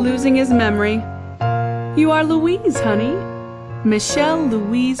must be Nope. losing his memory. You are Louise, honey. Michelle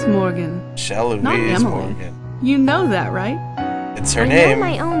Louise Morgan. Michelle Not Louise Emily. Morgan. You know that, right? It's her I name. know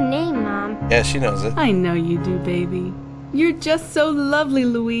my own name, Mom. Yeah, she knows it. I know you do, baby. You're just so lovely,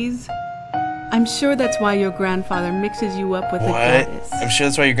 Louise. I'm sure that's why your grandfather mixes you up with a What? goddess. I'm sure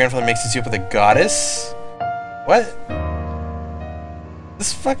that's why your grandfather mixes you up with a goddess? What? This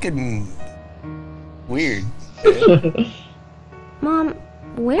is fucking weird. Mom,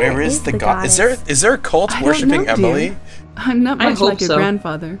 Where is the god? Is there a cult I don't worshipping know, dear. Emily? I'm not I much hope like your so.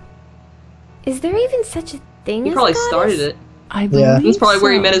 grandfather. Is there even such a thing He as probably a goddess? started it. I Yeah. believe That's probably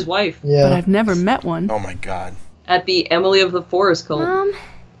where he so, met his wife. But Yeah. I've never met one. Oh my god. At the Emily of the Forest cult. Mom,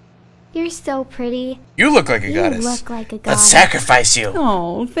 You're so pretty. You look like a goddess. You look like a goddess. Let's sacrifice you.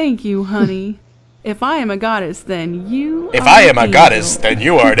 Oh, thank you, honey. If I am a goddess, then you If are I an am a angel. goddess, then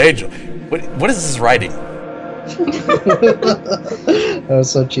you are an angel. What is this writing? That was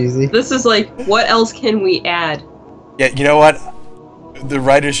so cheesy. This is like, what else can we add? Yeah, you know what? The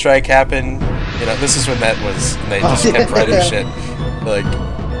writer's strike happened. You know, this is when that was. And they just kept writing shit. Like,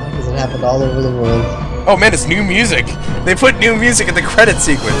 Because it happened all over the world. oh man, it's new music. They put new music in the credit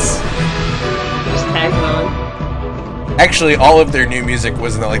sequence. Just tag it on. Actually, all of their new music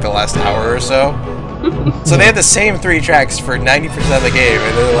was in like the last hour or so. So they had the same 3 tracks for 90% of the game,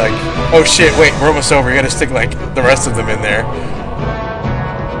 and they're like, "Oh shit, wait, we're almost over. You gotta stick like the rest of them in there."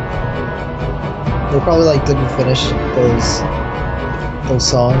 They probably like didn't finish those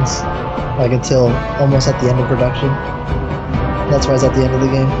songs like until almost at the end of production. That's why it's at the end of the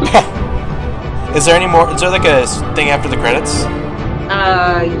game. Is there any more? Is there like a thing after the credits?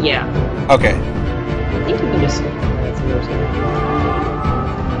 Yeah. Okay. I think you can just.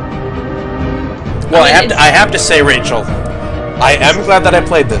 Well, I have to say, Rachel, I am glad that I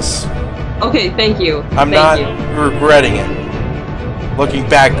played this. Okay, thank you. I'm not regretting it. Looking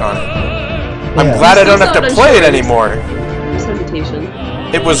back on it, I'm Yeah. glad I don't have to Still play it unsure. anymore. There's hesitation.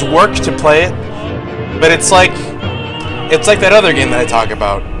 It was work to play it, but it's like that other game that I talk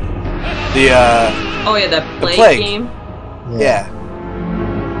about. The Oh yeah, that the Plague, Plague. game. Yeah.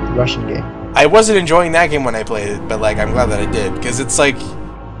 The Russian game. I wasn't enjoying that game when I played it, but like I'm glad that I did because it's like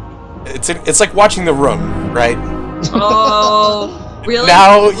it's like watching The Room, right? Oh, really?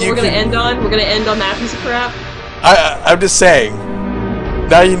 Now We're you gonna can- end on that piece of crap. I'm just saying.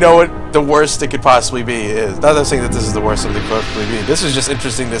 Now you know what the worst it could possibly be is. Not that I'm saying that this is the worst it could possibly be. This is just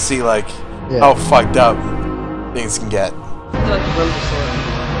interesting to see like how fucked up things can get. I feel like the room just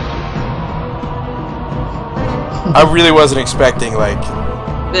I really wasn't expecting like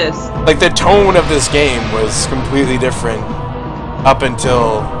this. Like the tone of this game was completely different up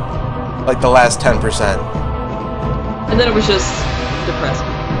until like the last 10%. And then it was just depressing.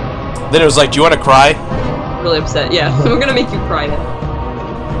 Then it was like, do you want to cry? Really upset. Yeah, we're gonna make you cry now.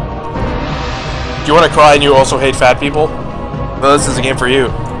 Do you want to cry and you also hate fat people? Well, this is a game for you.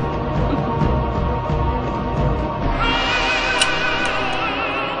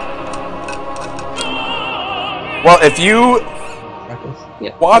 Well, if you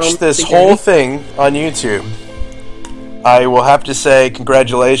watch this whole thing on YouTube, I will have to say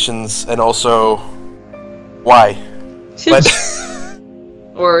congratulations and also why. But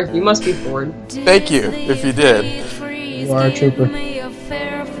Or you must be bored. thank you if you did. You are a trooper.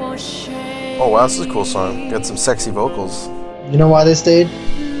 Oh wow, this is a cool song. Got some sexy vocals. You know why they stayed?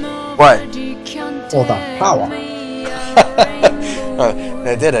 Why? For the power.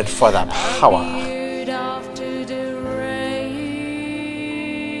 They did it for the power.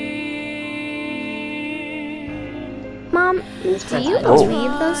 Mom, do you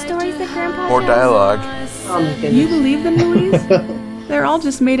believe those stories that Grandpa More tells? dialogue. Oh my goodness. You believe them, Louise? They're all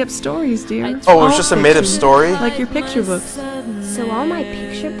just made-up stories, dear. Oh, it was All just a made-up fiction, story? Like your picture books. So all my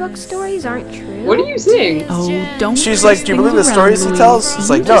picture book stories aren't true? What are you saying? Oh, don't. She's twist like, do you believe the things stories he around, tells? Louise. It's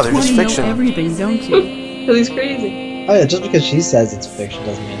like, You no, they're just wanna know fiction. everything, don't you? Because he's crazy. Oh yeah, just because she says it's fiction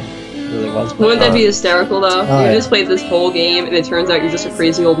doesn't mean it really was. Wouldn't that be hysterical though? Oh, You yeah. just played this whole game and it turns out you're just a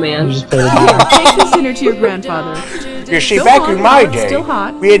crazy old man. You just played it. Take this dinner to your grandfather. You see, Go back on, in my it's day, still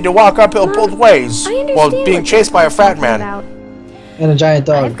hot. we had to walk uphill both ways I understand while being what chased by a fat you're man. talking And a giant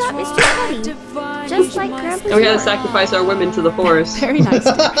about. dog. I've got Mr. Cuddy, just like Grandpa's And we gotta dog. sacrifice our women to the forest. Very nice.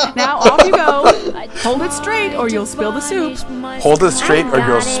 Now off you go. Hold it straight, or you'll spill the soup. Hold it straight or got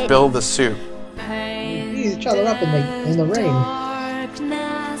you'll it. spill the soup. Ease each other up in the rain.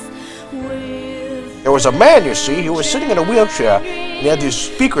 There was a man, you see, he was sitting in a wheelchair, and he had these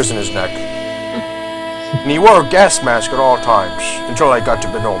speakers in his neck. And he wore a gas mask at all times, until I got to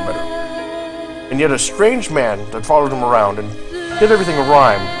be known better. And he had a strange man that followed him around and did everything in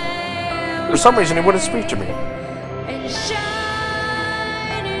rhyme. For some reason, he wouldn't speak to me.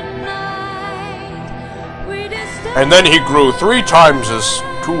 And then he grew 3 times as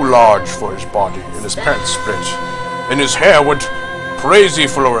too large for his body, and his pants split, and his hair went crazy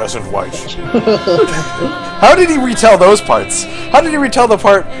fluorescent white. How did he retell those parts? How did he retell the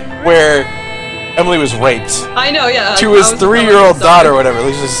part where Emily was raped I know, yeah. to I his was 3-year-old sorry. daughter or whatever? At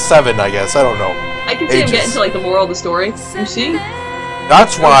least she's 7, I guess. I don't know. I can see him Ages. getting to like the moral of the story. You see?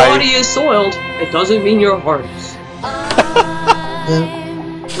 That's Your body why. is soiled. It doesn't mean your heart is. Yeah.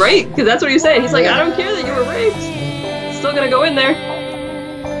 Right? Because that's what he's saying. He's like, I don't care that you were raped. Still gonna go in there.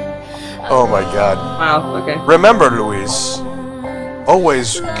 Oh my god. Wow, okay. Remember, Louise,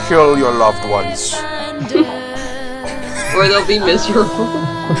 always kill your loved ones. Or they'll be miserable.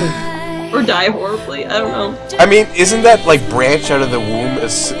 Or die horribly? I don't know. I mean, isn't that like branch out of the womb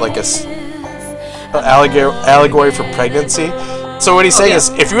as like allegory for pregnancy? So what he's saying is,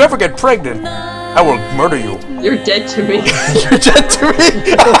 if you ever get pregnant, I will murder you. You're dead to me. You're dead to me.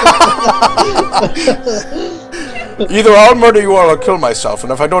 Either I'll murder you or I'll kill myself,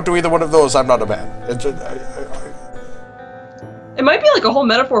 and if I don't do either one of those, I'm not a man. It might be like a whole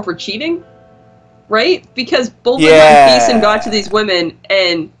metaphor for cheating, right? Because Bulma and Beeson got to these women,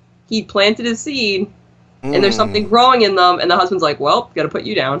 and he planted his seed, and there's something growing in them, and the husband's like, well, gotta put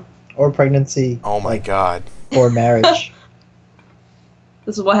you down. Or pregnancy. Oh my god. Or marriage.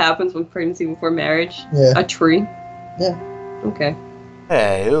 This is what happens with pregnancy before marriage. Yeah. A tree. Yeah. Okay.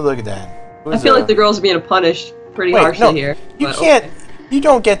 Hey, look at that. I feel like the girls are being punished pretty harshly here. You can't. Okay. You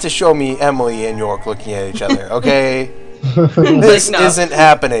don't get to show me Emily and York looking at each other, okay? This isn't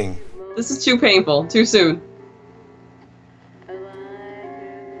happening. This is too painful. Too soon.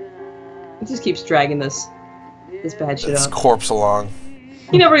 It just keeps dragging this bad shit This up. corpse along.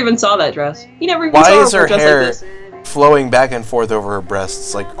 He never even saw that dress. He never even saw her. Why is her hair like this. flowing back and forth over her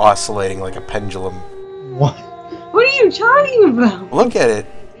breasts, like oscillating like a pendulum? What? What are you talking about? Look at it.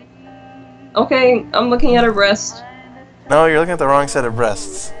 Okay, I'm looking at her breast. No, you're looking at the wrong set of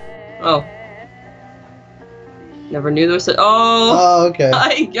breasts. Oh. Never knew there was a— Oh! Okay.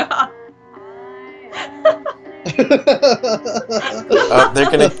 My god! They're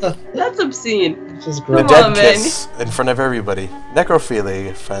gonna. That's obscene. Just the dead kiss in front of everybody.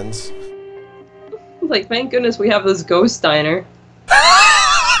 Necrophilia, friends. Like, thank goodness we have this ghost diner.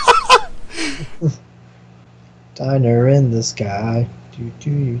 Diner in the sky.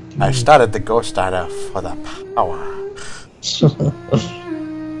 I started the ghost diner for the power.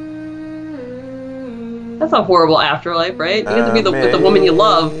 That's a horrible afterlife, right? You have to be with the woman you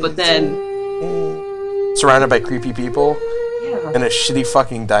love, but then surrounded by creepy people. Yeah. In a shitty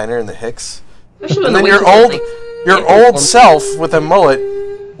fucking diner in the Hicks. Especially And when then your old self with a mullet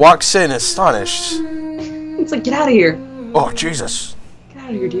walks in astonished. It's like, get out of here. Oh Jesus. Get out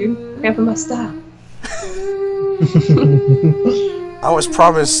of here, dude. Cramping my style. I was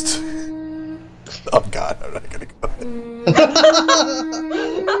promised. Oh God, I'm not gonna go there.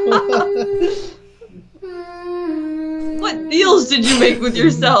 What deals did you make with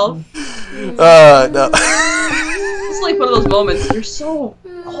yourself? No. It's like one of those moments. You're so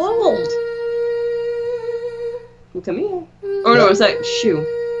old. Come here. Oh no, is that shoe?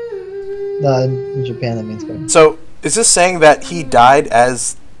 No, in Japan that means good. So, is this saying that he died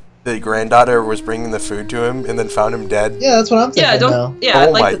as the granddaughter was bringing the food to him and then found him dead? Yeah, that's what I'm thinking. Now. Yeah,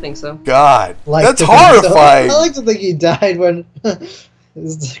 I'd like to think so. God, Like that's to think so. horrifying. I like to think he died when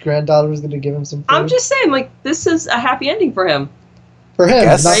his granddaughter was going to give him some food. I'm just saying, like, this is a happy ending for him. For him,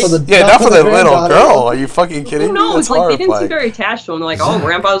 Yes. not for the not for the little granddaughter. girl. Are you fucking kidding Who me? knows? That's Like, they didn't horrifying. seem very attached to him. They're like, oh,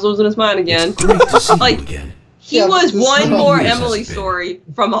 Grandpa's losing his mind again. Like, he Yeah, was this one is more obvious. Emily story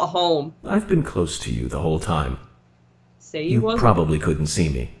from a home. I've been close to you the whole time. Say You wasn't. probably couldn't see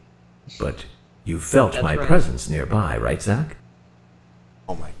me, but you felt That's my right. presence nearby, right, Zach?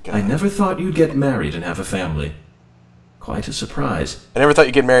 Oh my God. I never thought you'd get married and have a family. Quite a surprise. I never thought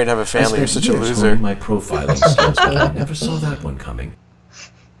you'd get married and have a I family. You're spent such a years loser. honing my profiling skills, but I never saw that one coming.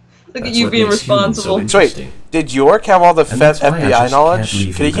 Look at That's you what being makes humans so responsible. So wait, did York have all the And that's why I FBI just knowledge? can't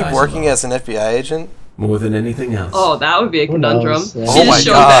leave Could he you keep guys working alone. as an FBI agent? More than anything else. Oh, that would be a Who conundrum. knows? Yeah. He Oh just my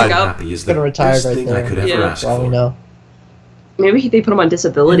showed God. back up. Happy is Could have the retired best right thing there. I could ever Yeah. ask For all we for. know. Maybe they put him on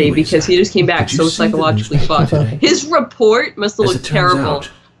disability Anyways, because he just came back did you so see the psychologically newspaper fucked. today? His report must have As looked it turns terrible. out,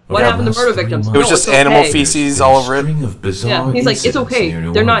 What over happened the to murder last 3 victims? months, It was just it's animal okay. feces there's all been over a it. string of bizarre Yeah, he's like, it's incidents okay. near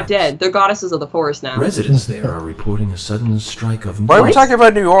New They're not Orleans. dead. They're goddesses of the forest now. Residents there are reporting a sudden strike of Why are we mold, talking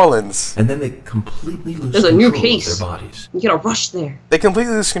about New Orleans? and then they completely lose There's a new control of case. their bodies. You gotta rush there. They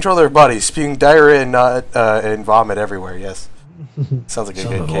completely lose control of their bodies, spewing diarrhea and vomit everywhere. Yes, sounds like a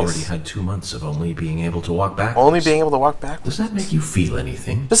Some good have already case. had 2 months of only being able to walk backwards. Only being able to walk backwards. Does that make you feel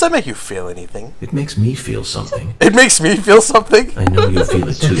anything? Does that make you feel anything? It makes me feel something. It makes me feel something. I know you feel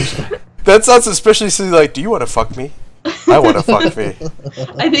it too, Zach. That sounds especially silly. Like, do you want to fuck me? I want to fuck me.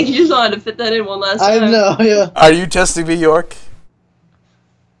 I think you just wanted to fit that in one last I time. know, yeah. Are you testing me, York?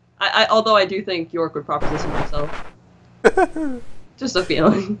 Although I do think York would proposition himself. Just a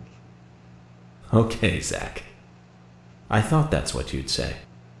feeling. Okay, Zach. I thought that's what you'd say.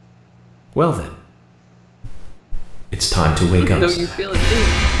 Well then. It's time to wake up. No, you feel it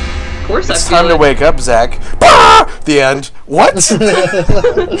too. Of course It's I feel time to it. wake up, Zach. Ah! The end. What? What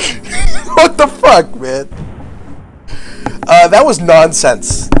the fuck, man? That was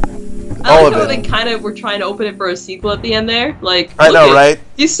nonsense. I All like of how it. they kind of were trying to open it for a sequel at the end there. Like, I look know, it, right?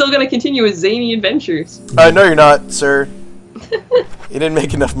 He's still gonna continue his zany adventures. No, you're not, sir. You didn't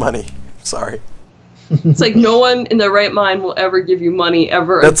make enough money. Sorry. It's like no one in their right mind will ever give you money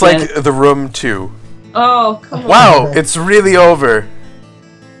ever That's again. like The Room 2. Oh, come on. Wow, it's really over.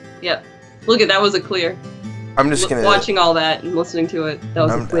 Yep. Look at that was a clear. I'm just gonna... Watching all that and listening to it, that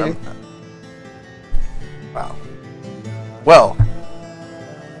was a clear. Wow. Well...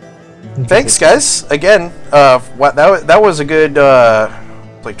 Thanks, guys. Again, that was a good,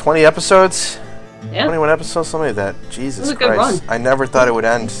 like 20 episodes? Yeah. 21 episodes, something like that. Jesus It was a good Christ. run. I never thought it would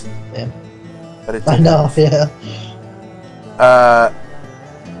end. Yeah. But it I did. know, yeah.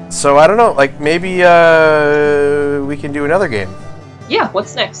 So I don't know, like maybe we can do another game. Yeah,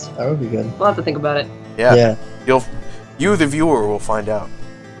 what's next? That would be good. We'll have to think about it. Yeah. You, the viewer, will find out.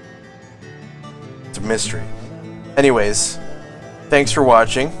 It's a mystery. Anyways, thanks for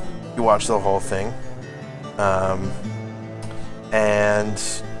watching. You watched the whole thing. And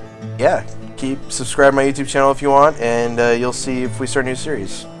yeah, keep subscribe to my YouTube channel if you want, and you'll see if we start a new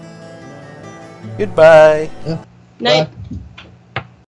series. Goodbye. Yeah. Night. Bye.